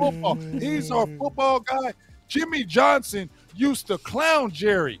our football. He's our football guy. Jimmy Johnson used to clown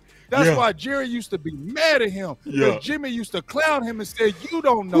Jerry. That's why Jerry used to be mad at him. Because Jimmy used to clown him and say, you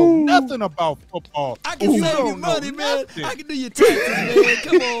don't know nothing about football. I can save you money, man. I can do your taxes, man.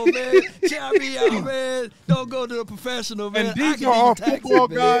 Come on, man. Shout me out, man. Don't go to a professional, man. And these are our football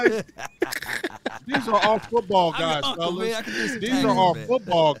guys. These are our football guys, fellas. These are our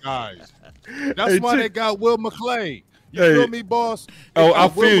football guys. That's why they got Will McClay. You feel me, boss? I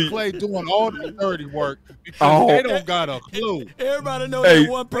feel Will McClay doing all the dirty work because they don't got a clue. Everybody know that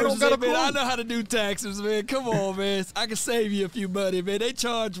one person say, man, I know how to do taxes, man. Come on, man. I can save you a few money, man. They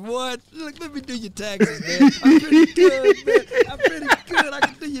charge what? Look, let me do your taxes, man. I'm pretty good, man. I'm pretty good. I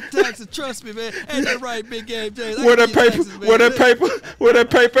can do your taxes. Trust me, man. Ain't that right, Big Game James? Where that paper? Where that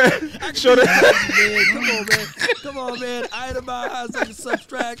paper? Show that. Come on, man. Come on, man. Itemize, I can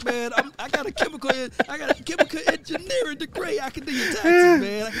subtract, man. I got a chemical engineering degree. I can do your taxes,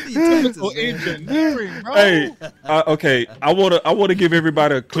 man. I can do your taxes, engineering, bro. Hey, okay. I wanna give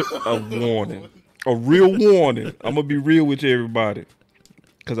everybody a warning, a real warning. I'm gonna be real with you, everybody,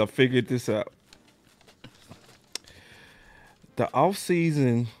 because I figured this out. The off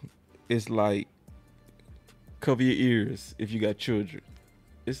season is like cover your ears if you got children.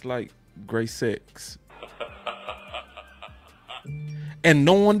 It's like great sex, and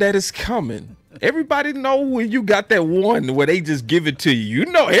knowing that it's coming. Everybody know when you got that one where they just give it to you. You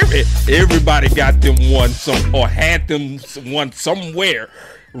know, everybody got them one or had them one somewhere,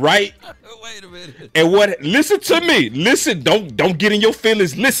 right? Wait a minute. And listen to me. Listen, don't get in your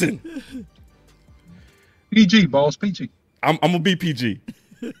feelings. Listen. PG, boss, PG. I'm gonna be PG.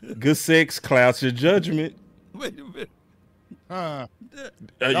 Good sex clouds your judgment. Wait a minute.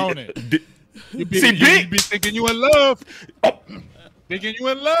 Don't it? You be thinking you in love. Thinking you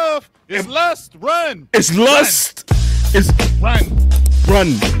in love. It's lust. Run. It's lust. It's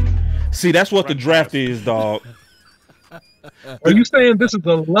run. See, that's what the draft is, dog. Are you saying this is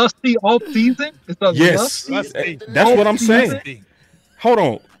a lusty off season? It's a lusty. That's what I'm saying. Hold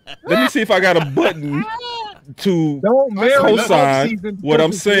on. Let me see if I got a button to co-sign what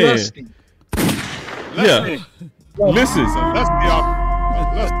I'm saying. Lusty. Yeah. Listen. Lusty off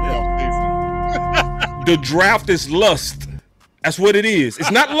season. The draft is lust. That's what it is. It's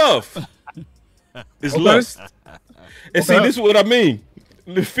not love. It's lust. And see, this is what I mean.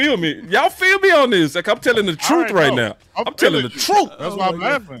 You feel me? Y'all feel me on this? Like I'm telling the truth right now. I'm telling the truth. That's why I'm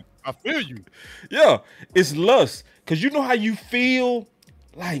laughing. I feel you. Yeah, it's lust. Cause you know how you feel,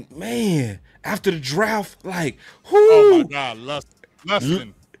 like, man, after the draft, like, whoo. Oh my God,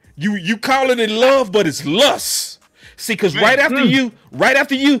 lusting. You calling it love, but it's lust. See, cause right after you,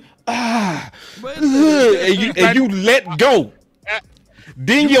 and you let go.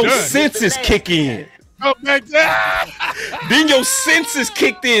 Then your senses kick in. Then your senses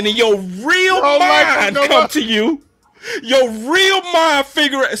kicked in and your real mind come to you. Your real mind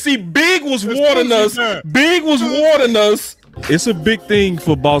figure out. See, Big was warning us. It's a big thing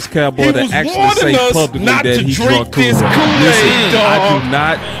for Boss Cowboy to actually say publicly that he drunk Kool-Aid. I do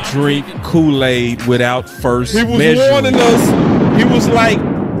not drink Kool-Aid without first measuring. He was warning us. He was like,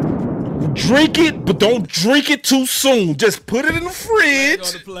 drink it, but don't drink it too soon. Just put it in the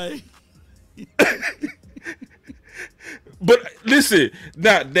fridge. But listen,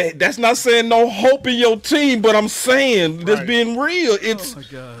 that's not saying no hope in your team, but I'm saying just being real. It's oh my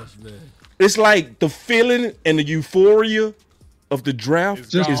gosh, man. It's like the feeling and the euphoria of the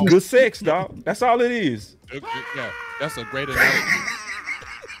draft is good sex, dog. That's all it is. Yeah, that's a great analogy.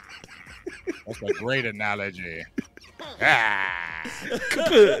 That's a great analogy.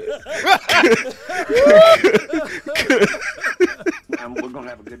 We're gonna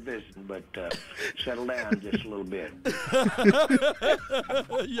have a good vision, but settle down just a little bit.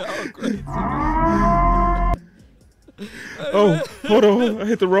 Y'all crazy. Oh, hold on! I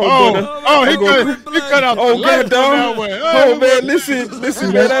hit the wrong button. Oh, he cut out. Oh, God, dog. Oh, man, listen,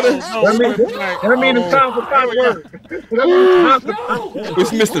 man. That means it's time for final word.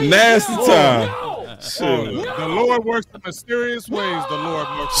 It's Mr. Nasty time. The Lord works in mysterious ways. The Lord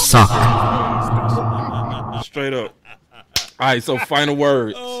works. Straight up. All right, so final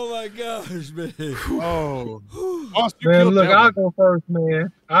words. Oh my gosh, man. Oh, man, look, I'll go first,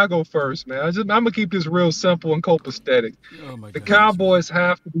 man. I'm gonna keep this real simple and copacetic. The Cowboys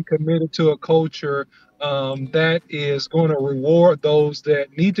have to be committed to a culture that is going to reward those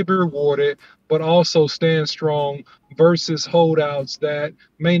that need to be rewarded, but also stand strong versus holdouts that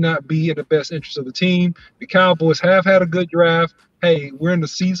may not be in the best interest of the team. The Cowboys have had a good draft. Hey, we're in the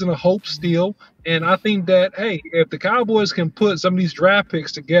season of hope still. And I think that, hey, if the Cowboys can put some of these draft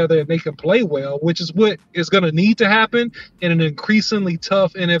picks together and they can play well, which is what is going to need to happen in an increasingly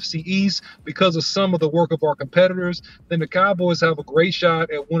tough NFC East because of some of the work of our competitors, then the Cowboys have a great shot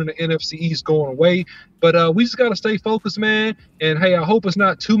at winning the NFC East going away. But we just got to stay focused, man. And, hey, I hope it's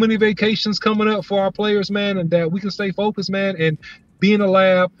not too many vacations coming up for our players, man, and that we can stay focused, man, and be in the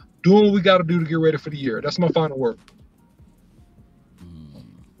lab, doing what we got to do to get ready for the year. That's my final word.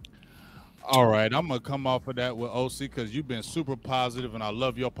 All right, I'm gonna come off of that with OC because you've been super positive, and I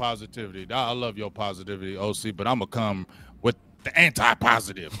love your positivity. I love your positivity, OC. But I'm gonna come with the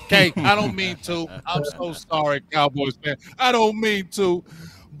anti-positive. Okay, I don't mean to. I'm so sorry, Cowboys fan. I don't mean to,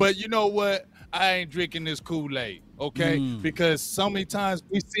 but you know what? I ain't drinking this Kool-Aid. Okay, because so many times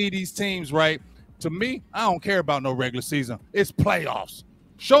we see these teams. Right? To me, I don't care about no regular season. It's playoffs.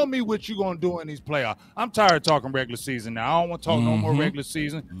 Show me what you're going to do in these playoffs. I'm tired of talking regular season now. I don't want to talk no more regular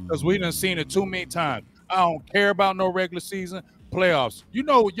season because we done seen it too many times. I don't care about no regular season. Playoffs.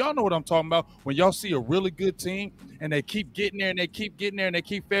 Y'all know what I'm talking about. When y'all see a really good team and they keep getting there and they keep getting there and they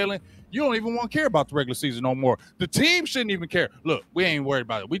keep failing, you don't even want to care about the regular season no more. The team shouldn't even care. Look, we ain't worried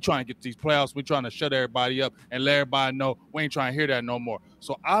about it. We trying to get these playoffs. We trying to shut everybody up and let everybody know we ain't trying to hear that no more.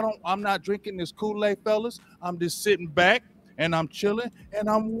 So I'm not drinking this Kool-Aid, fellas. I'm just sitting back. And I'm chilling and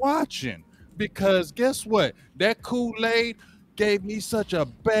I'm watching because guess what? That Kool-Aid gave me such a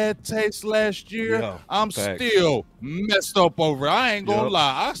bad taste last year. Yeah, I'm still messed up over it. I ain't gonna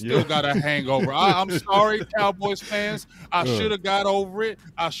lie. I still got a hangover. I'm sorry, Cowboys fans. I should have got over it.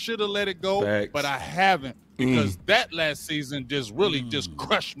 I should have let it go, but I haven't because that last season just really just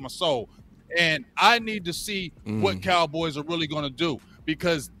crushed my soul. And I need to see what Cowboys are really gonna do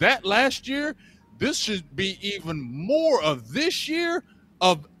because that last year, this should be even more of this year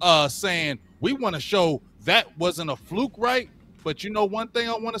of saying we want to show that wasn't a fluke, right? But you know one thing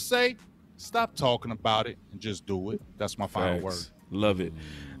I want to say? Stop talking about it and just do it. That's my final word. Love it.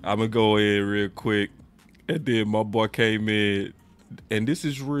 I'm going to go in real quick. And then my boy came in. And this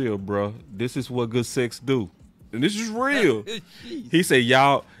is real, bro. This is what good sex do. And this is real. He said,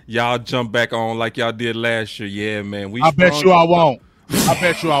 y'all jump back on like y'all did last year. Yeah, man. I bet you I won't. I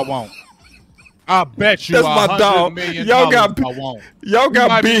bet you I won't. I bet you that's my dog. Y'all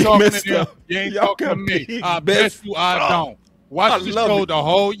got big messed up. You ain't talking to me. I bet you I don't. Watch the show the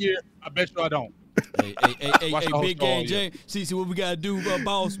whole year. I bet you I don't. Hey, Big Game James. See what we gotta do,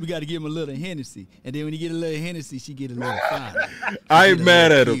 boss? We gotta give him a little Hennessy, and then when you get a little Hennessy, she get a little fine. I ain't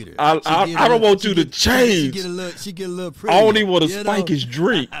mad at him. I don't want you to change. She get a little pretty. I don't even want to spike his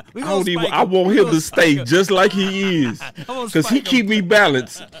drink. I want him to stay just like he is, because he keep me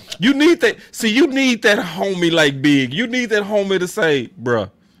balanced. You need that. See, you need that homie like Big. You need that homie to say, bruh,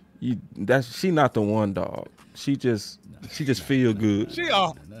 she not the one, dog. She just feel good.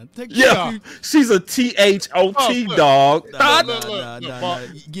 She's a THOT dog.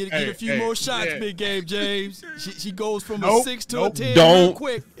 Get a few more shots, Big Game James. She goes from a 6 to a 10 real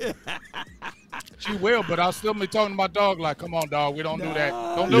quick. She will, but I'll still be talking to my dog like, come on, dog, we don't do that.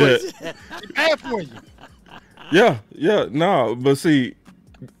 Don't do it. She's bad for you. But see,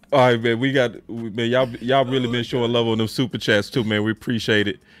 all right, man, y'all really been showing love on them super chats too, man. We appreciate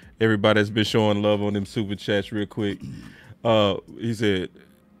it. Everybody that's been showing love on them super chats real quick. He said,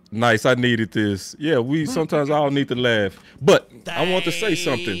 nice, I needed this. Yeah, sometimes I all need to laugh. But I want to say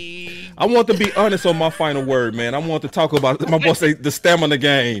something. I want to be honest on my final word, man. I want to talk about my boy say the stamina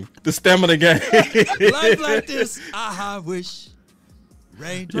game. The stamina game. Life like this, I wish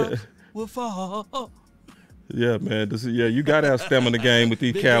raindrops will fall. Yeah, man. You gotta have stamina game with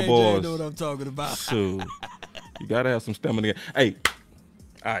these Cowboys. You know what I'm talking about. So you gotta have some stamina game. Hey,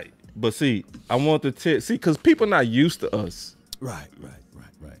 all right. But see, I want to because people not used to us. Right.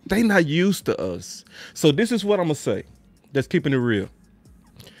 They not used to us. So this is what I'm gonna say. That's keeping it real.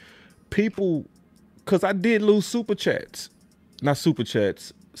 People, because I did lose subs,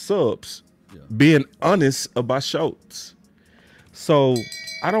 being honest about Schultz. So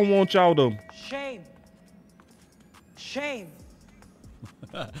I don't want y'all to. Shame.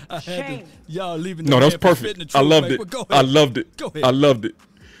 Y'all leaving. No, that's perfect. I loved it. I loved it. Go ahead. I loved it.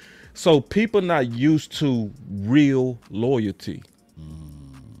 So people not used to real loyalty.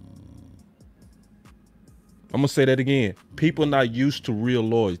 I'm gonna say that again. People not used to real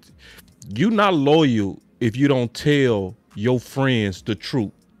loyalty. You not loyal if you don't tell your friends the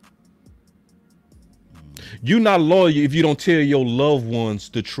truth. You not loyal if you don't tell your loved ones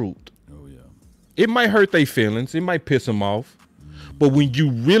the truth. Oh yeah. It might hurt their feelings. It might piss them off. But when you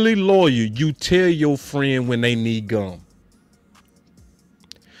really loyal, you tell your friend when they need gum.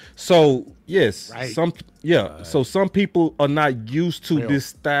 So yes, right. So some people are not used to this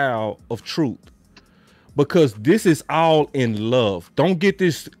style of truth because this is all in love. Don't get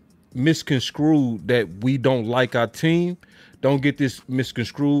this misconstrued that we don't like our team. Don't get this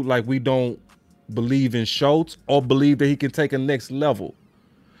misconstrued like we don't believe in Schultz or believe that he can take a next level.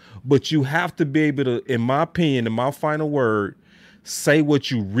 But you have to be able to, in my opinion, in my final word, say what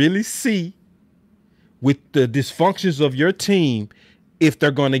you really see with the dysfunctions of your team if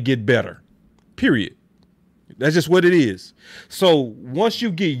they're going to get better, period. That's just what it is. So once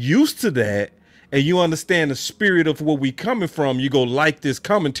you get used to that and you understand the spirit of where we coming from, you go like this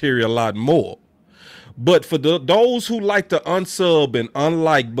commentary a lot more. But for those who like to unsub and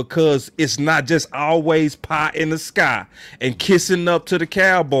unlike because it's not just always pie in the sky and kissing up to the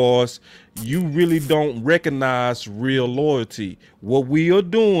Cowboys, you really don't recognize real loyalty. What we are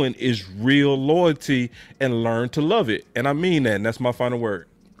doing is real loyalty and learn to love it. And I mean that, and that's my final word.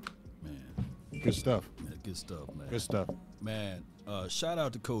 Man. Good stuff. Good stuff, man. Good stuff. Man, shout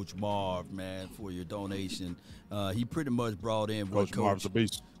out to Coach Marv, man, for your donation. He pretty much brought in what Marv's a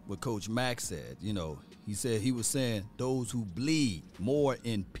beast. What Coach Mack said. You know, he was saying those who bleed more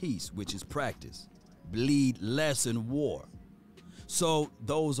in peace, which is practice, bleed less in war. So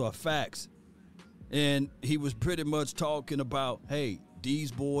those are facts. And he was pretty much talking about, hey,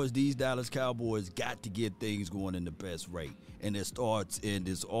 these Dallas Cowboys got to get things going in the best rate. And it starts in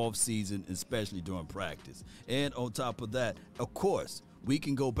this offseason, especially during practice. And on top of that, of course, we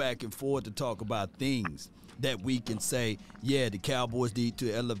can go back and forth to talk about things that we can say, yeah, the Cowboys need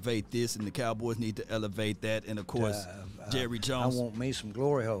to elevate this and the Cowboys need to elevate that. And, of course, Jerry Jones. I want me some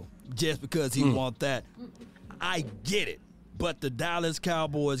glory hole. Just because he want that. I get it. But the Dallas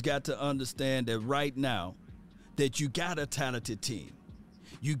Cowboys got to understand that right now that you got a talented team.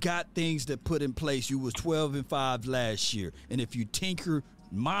 You got things that put in place. You was 12-5 last year. And if you tinker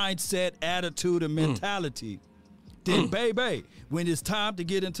mindset, attitude, and mentality, then, baby, when it's time to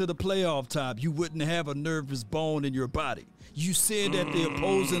get into the playoff time, you wouldn't have a nervous bone in your body. You said that the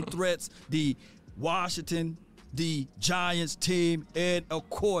opposing threats, the Washington, the Giants team, and, of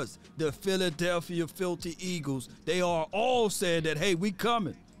course, the Philadelphia Filthy Eagles, they are all saying that, hey, we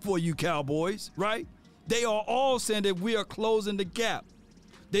coming for you, Cowboys, right? They are all saying that we are closing the gap.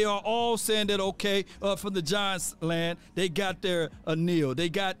 They are all saying that, okay, from the Giants land, they got their Neal, they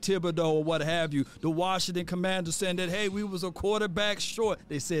got Thibodeau or what have you. The Washington Commanders saying that, hey, we was a quarterback short.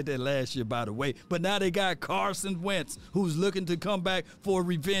 They said that last year, by the way. But now they got Carson Wentz, who's looking to come back for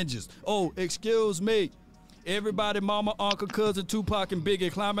revenges. Oh, excuse me. Everybody, mama, uncle, cousin, Tupac, and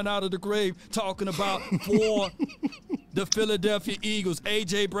Biggie climbing out of the grave talking about for the Philadelphia Eagles.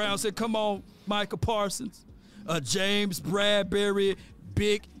 A.J. Brown said, come on, Micah Parsons. James Bradbury,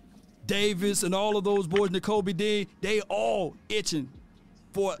 Big Davis, and all of those boys, N'Kobe Dean, they all itching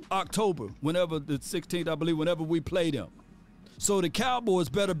for October, whenever the 16th, I believe, whenever we play them. So the Cowboys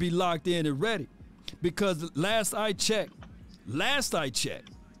better be locked in and ready because last I checked,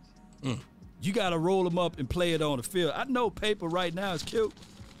 you got to roll them up and play it on the field. I know paper right now is cute,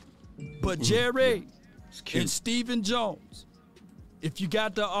 but Jerry and Stephen Jones, if you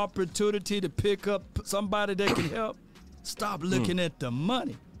got the opportunity to pick up somebody that can help, stop looking at the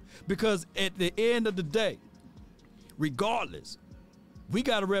money. Because at the end of the day, regardless, we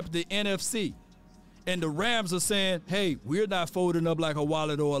got to rep the NFC. And the Rams are saying, hey, we're not folding up like a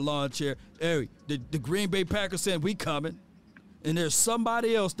wallet or a lawn chair. Hey, the Green Bay Packers saying we coming. And there's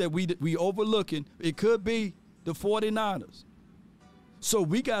somebody else that we overlooking. It could be the 49ers. So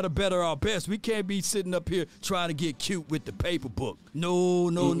we got to better our best. We can't be sitting up here trying to get cute with the paper book. No.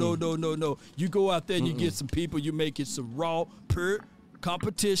 You go out there and you get some people. You make it some raw, pure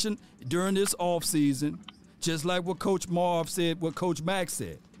competition during this offseason, just like what Coach Marv said, what Coach Max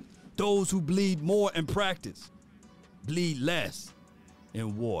said. Those who bleed more in practice bleed less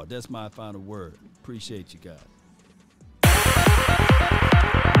in war. That's my final word. Appreciate you guys.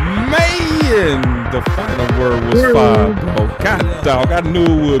 Man, the final word was 5, bro. God, dog, I knew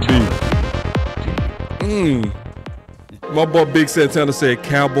it would be. My boy Big Santana said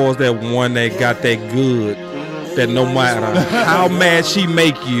Cowboys that one that got that good, that no matter how mad she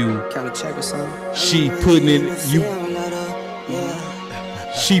make you, she putting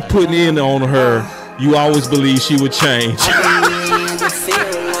in on her. You always believe she would change.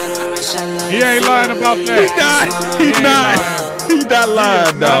 He ain't lying about that. He's not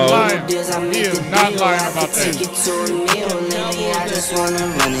lying, dog. He is not lying about that.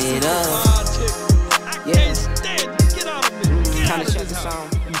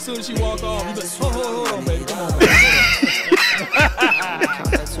 And as soon as she walk off, he's like, hold on, baby. Come on, baby.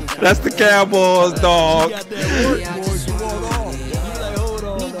 That's the Cowboys, dog. She got that work, boy. She walk off. He's like, hold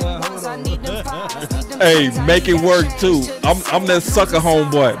on. Hey, make it work too. I'm that sucker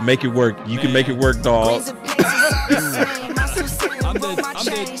homeboy. Make it work. You can make it work, dog. I'm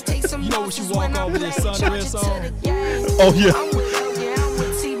that, you know when she walk off with that sundress on? Oh, yeah.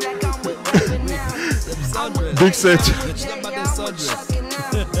 Big set.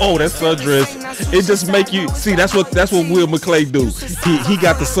 Oh, that sundress. It just make you see. That's what Will McClay do. He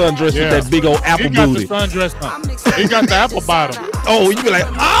got the sundress with that big old apple booty. He got the sundress on. He got the apple bottom. Oh, you be like,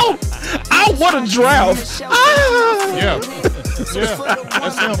 oh, what a drought. Yeah,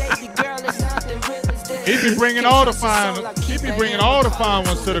 that's him. He be bringing all the fine. He be bringing all the fine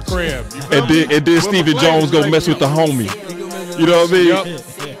ones to the crib. And then Stephen Jones go mess with the homie. You know what I mean? Yep.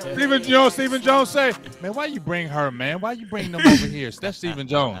 Stephen Jones say, man, why you bring her, man? Why you bring them over here? That's Stephen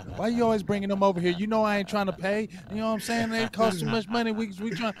Jones. Why you always bringing them over here? You know I ain't trying to pay. You know what I'm saying? They cost too much money. We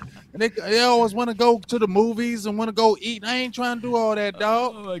trying. They always want to go to the movies and want to go eat. I ain't trying to do all that,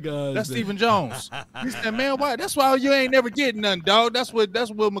 dog. Oh my God. That's Stephen Jones. He said, man, why? That's why you ain't never getting nothing, dog. That's what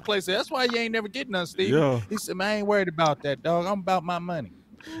Will McClay said. That's why you ain't never getting nothing, Steve. Yeah. He said, man, I ain't worried about that, dog. I'm about my money.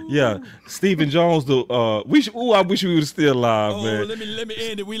 Yeah, Stephen Jones. I wish we were still live, man. Let me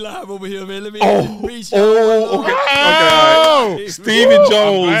end it. We live over here, man. Let me okay. Stephen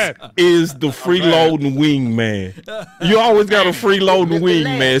Jones is the freeloading wing man. You always got a freeloading wing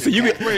man. So you